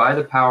Eucharist by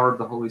the power of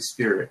the Holy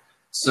Spirit,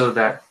 so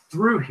that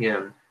through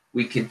him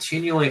we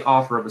continually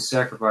offer up a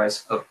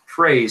sacrifice of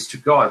praise to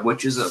God,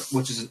 which is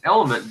an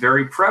element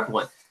very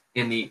prevalent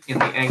in the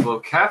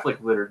Anglo-Catholic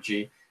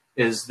liturgy,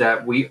 is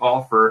that we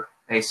offer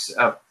a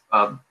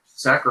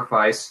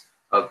sacrifice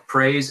of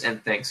praise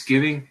and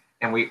thanksgiving,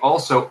 and we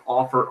also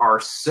offer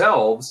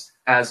ourselves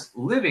as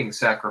living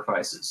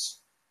sacrifices.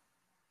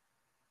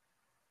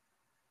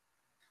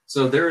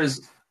 So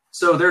there's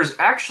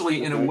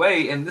actually, in a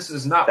way, and this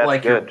is not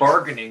like you're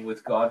bargaining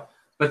with God,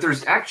 but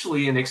there's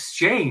actually an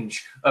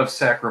exchange of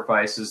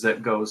sacrifices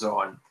that goes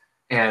on.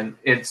 And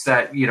it's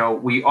that,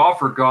 we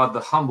offer God the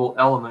humble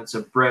elements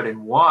of bread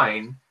and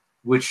wine,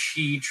 which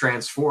he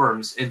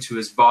transforms into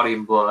his body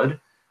and blood.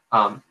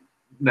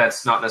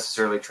 That's not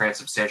necessarily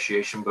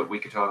transubstantiation, but we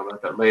could talk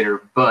about that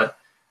later. But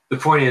the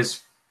point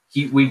is,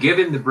 we give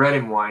him the bread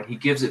and wine. He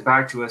gives it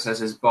back to us as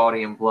his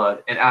body and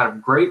blood. And out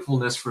of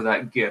gratefulness for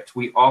that gift,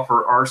 we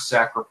offer our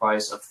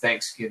sacrifice of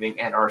thanksgiving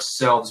and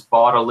ourselves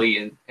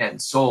bodily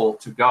and soul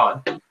to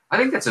God. I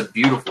think that's a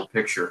beautiful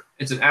picture.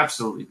 It's an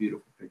absolutely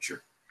beautiful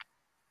picture.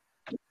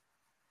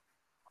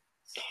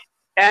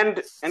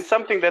 And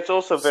something that's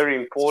also very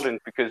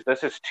important, because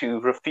this is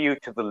to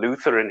refute the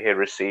Lutheran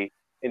heresy.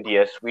 And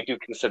yes, we do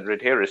consider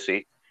it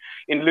heresy.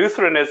 In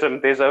Lutheranism,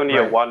 there's only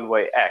a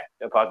one-way act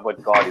about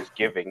what God is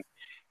giving.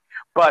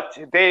 But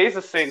there is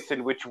a sense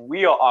in which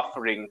we are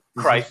offering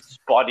Christ's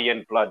body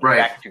and blood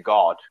back to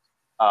God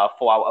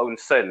for our own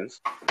sins.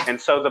 And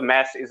so the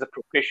Mass is a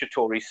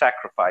propitiatory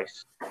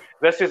sacrifice.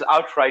 This is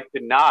outright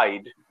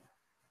denied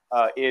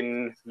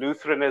in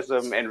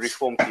Lutheranism and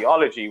Reformed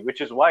theology,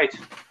 which is why it's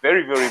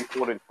very, very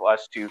important for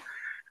us to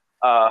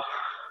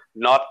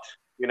not,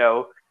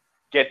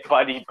 get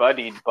buddied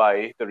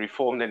by the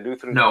Reformed and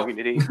Lutheran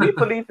community. We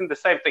believe in the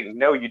same thing.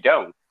 No, you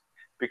don't.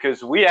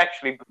 Because we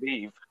actually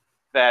believe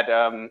that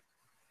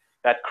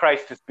that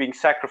Christ is being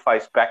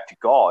sacrificed back to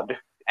God,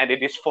 and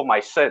it is for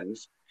my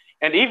sins.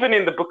 And even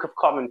in the Book of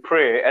Common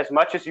Prayer, as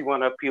much as you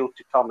want to appeal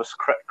to Thomas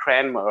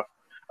Cranmer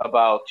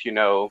about,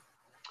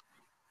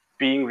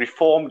 being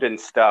reformed and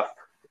stuff,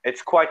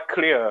 it's quite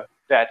clear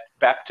that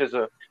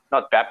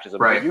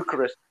the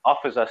Eucharist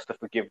offers us the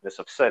forgiveness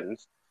of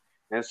sins.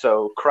 And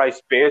so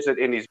Christ bears it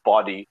in his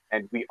body,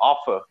 and we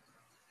offer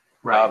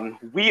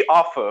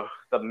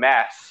the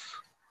Mass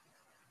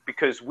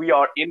because we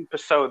are in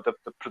persona.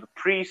 The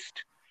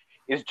priest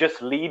is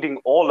just leading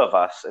all of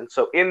us. And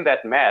so in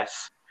that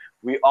Mass,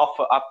 we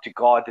offer up to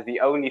God the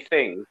only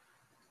thing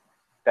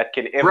that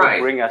can ever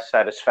bring us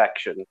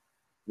satisfaction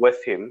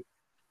with him.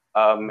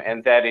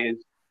 And that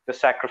is the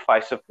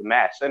sacrifice of the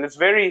Mass. And it's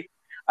we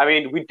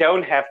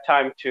don't have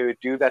time to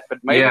do that, but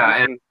maybe we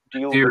can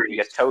deal with the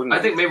atonement.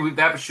 I think maybe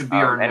that should be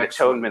our next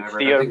atonement one.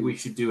 theory. I think we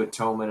should do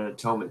atonement and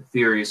atonement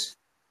theories.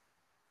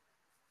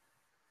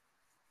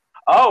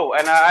 Oh,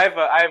 and I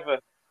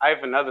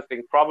have another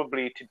thing,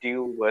 probably to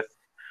deal with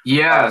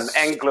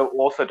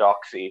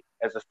Anglo-Orthodoxy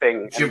as a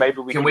thing. And maybe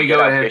we can get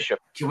our bishop.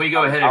 Can we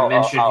go ahead and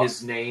mention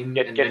his name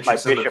and mention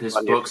some of his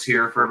books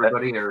here for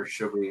everybody, or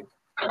should we?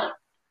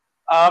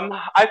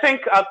 I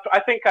think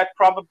I'd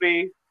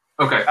probably.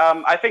 Okay.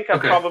 I'd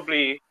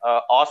probably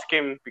ask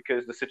him,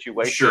 because the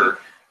situation,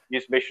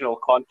 his missional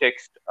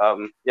context.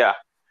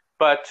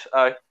 But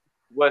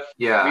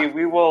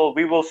we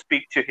will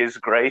speak to his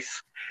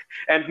grace,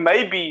 and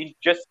maybe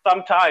just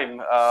sometime.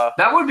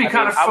 That would be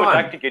kind of fun. I would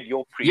like to get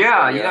your priest.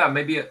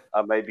 Maybe.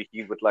 Maybe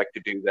he would like to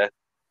do that.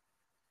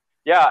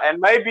 Yeah, and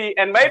maybe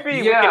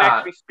we can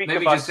actually speak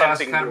about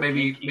something.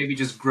 Maybe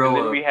just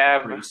grow a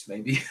priest.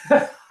 Maybe.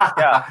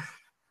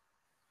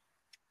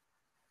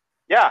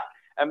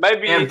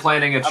 And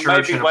planning a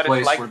church in a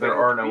place where there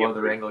are no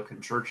other Anglican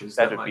churches.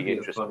 That might be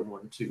a fun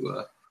one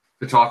to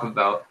talk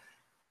about.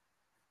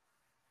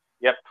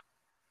 Yep.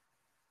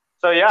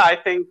 So I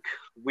think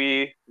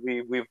we've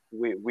been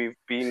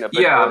a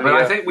bit earlier. But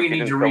I think we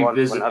need to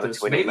revisit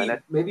this.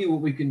 Maybe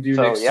what we can do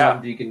next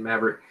time, Deacon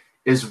Maverick,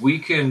 is we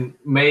can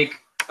make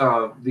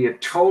the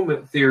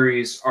atonement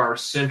theories our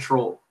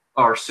central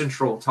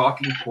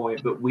talking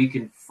point, but we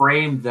can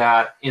frame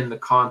that in the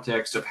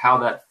context of how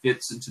that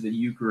fits into the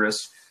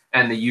Eucharist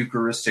and the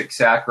Eucharistic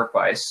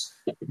sacrifice.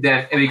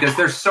 Because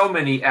there's so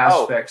many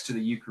aspects to the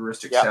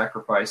Eucharistic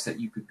sacrifice that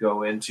you could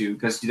go into,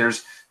 because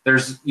there's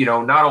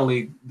not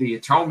only the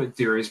atonement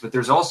theories, but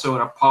there's also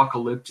an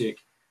apocalyptic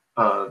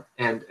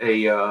and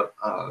a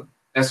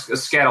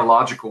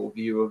eschatological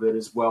view of it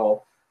as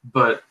well.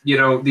 But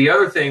the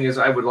other thing is,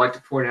 I would like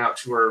to point out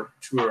to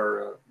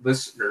our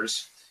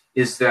listeners,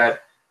 is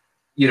that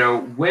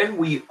when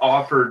we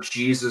offer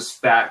Jesus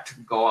back to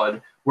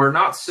God, we're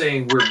not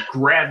saying we're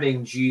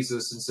grabbing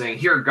Jesus and saying,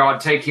 here, God,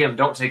 take him,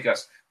 don't take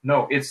us.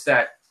 No, it's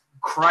that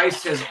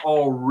Christ has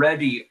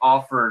already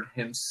offered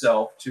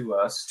himself to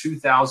us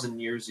 2,000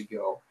 years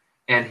ago,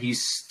 and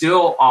he's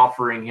still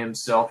offering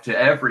himself to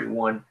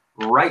everyone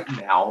right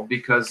now,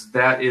 because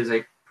that is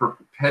a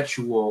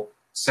perpetual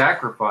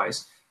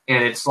sacrifice.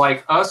 And it's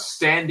like us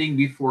standing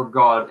before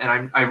God,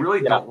 and I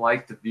really don't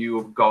like the view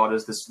of God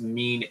as this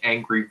mean,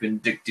 angry,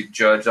 vindictive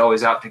judge,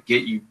 always out to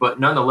get you. But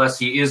nonetheless,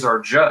 he is our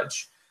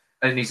judge,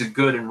 and he's a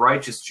good and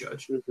righteous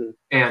judge. Mm-hmm.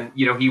 And,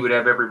 he would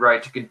have every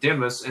right to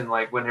condemn us. And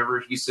like whenever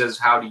he says,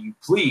 how do you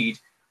plead?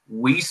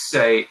 We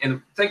say,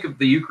 and think of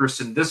the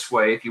Eucharist in this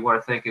way, if you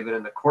want to think of it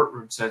in the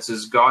courtroom sense,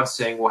 is God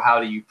saying, well, how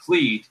do you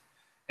plead?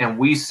 And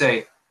we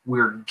say,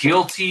 we're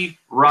guilty,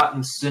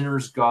 rotten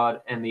sinners,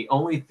 God, and the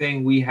only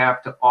thing we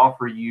have to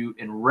offer you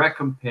in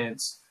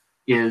recompense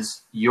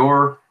is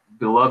your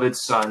beloved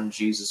Son,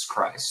 Jesus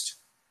Christ.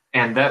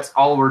 And that's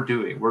all we're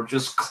doing. We're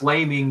just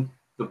claiming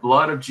the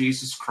blood of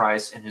Jesus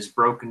Christ and his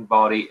broken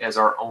body as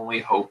our only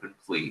hope and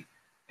plea.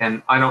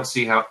 And I don't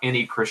see how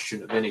any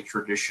Christian of any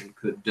tradition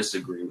could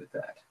disagree with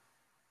that.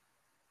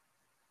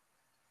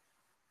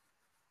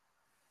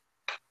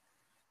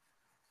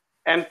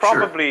 And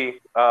probably...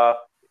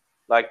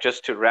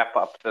 just to wrap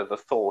up the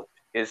thought,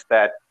 is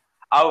that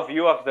our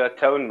view of the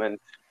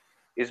atonement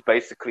is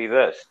basically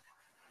this.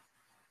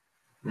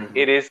 Mm-hmm.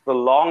 It is the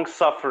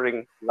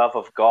long-suffering love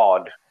of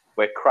God,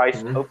 where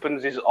Christ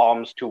opens his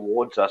arms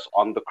towards us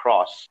on the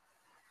cross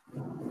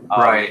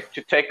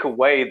to take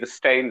away the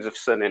stains of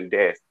sin and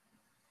death.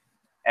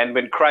 And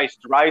when Christ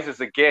rises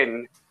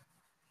again,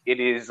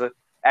 it is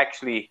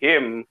actually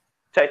him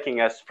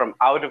taking us from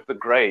out of the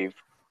grave.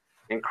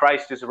 And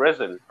Christ is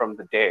risen from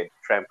the dead,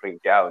 trampling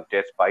down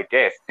death by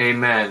death.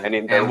 Amen.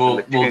 And we'll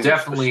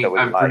definitely,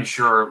 I'm pretty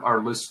sure our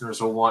listeners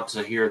will want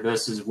to hear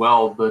this as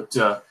well, but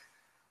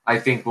I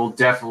think we'll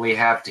definitely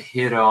have to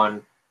hit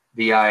on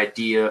the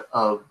idea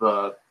of,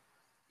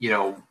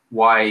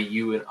 why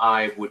you and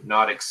I would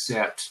not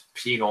accept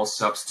penal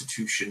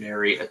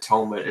substitutionary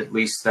atonement, at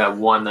least that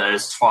one that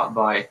is taught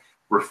by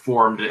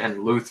Reformed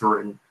and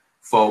Lutheran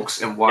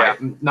folks, and why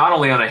not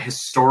only on a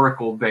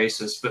historical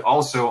basis but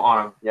also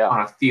on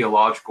a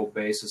theological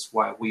basis,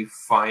 why we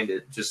find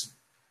it just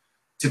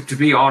to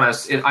be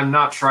honest, I'm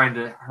not trying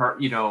to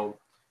hurt,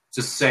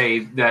 to say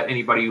that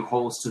anybody who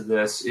holds to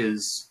this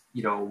is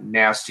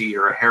nasty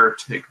or a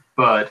heretic,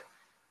 but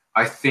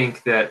I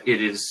think that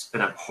it is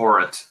an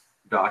abhorrent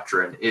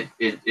doctrine.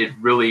 It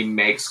really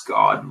makes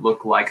God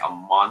look like a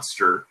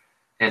monster,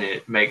 and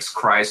it makes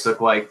Christ look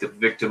like the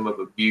victim of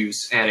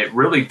abuse. And it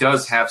really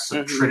does have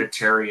some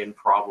Trinitarian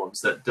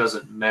problems that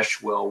doesn't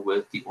mesh well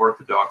with the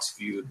Orthodox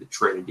view of the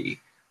Trinity.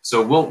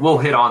 So we'll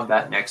hit on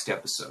that next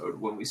episode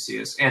when we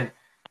see us. And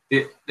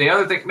the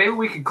other thing, maybe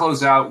we can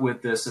close out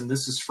with this, and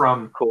this is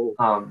from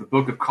the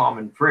Book of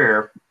Common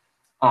Prayer.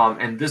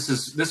 And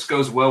this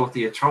goes well with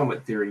the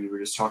atonement theory you were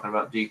just talking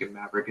about, Deacon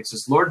Maverick. It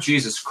says, Lord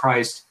Jesus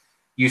Christ,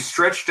 you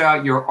stretched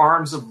out your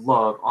arms of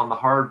love on the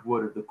hard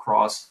wood of the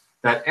cross,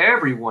 that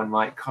everyone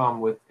might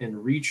come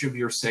within reach of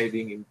your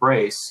saving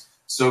embrace.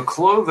 So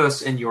clothe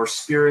us in your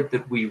spirit,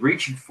 that we,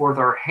 reaching forth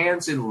our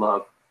hands in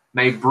love,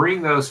 may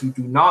bring those who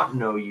do not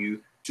know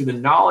you to the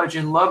knowledge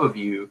and love of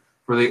you,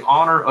 for the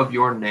honor of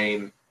your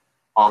name.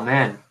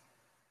 Amen.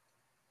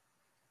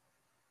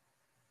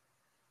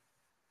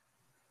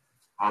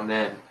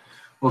 Amen.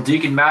 Well,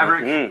 Deacon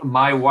Maverick,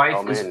 my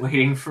wife is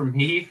waiting for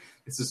me.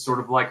 This is sort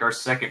of like our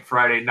second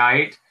Friday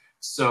night,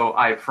 so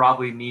I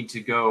probably need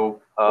to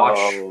go watch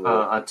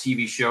a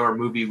TV show or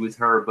movie with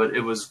her, but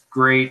it was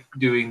great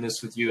doing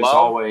this with you as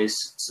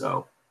always.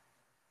 So,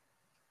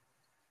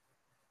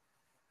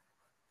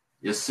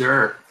 yes,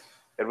 sir.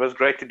 It was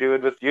great to do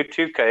it with you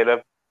too,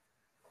 Caleb.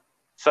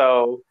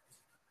 So,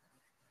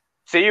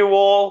 see you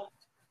all.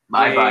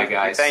 Bye-bye,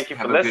 guys. Thank you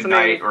for listening.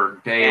 Have a good night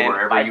or day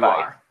wherever you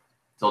are.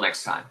 Till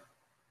next time.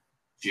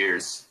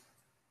 Cheers.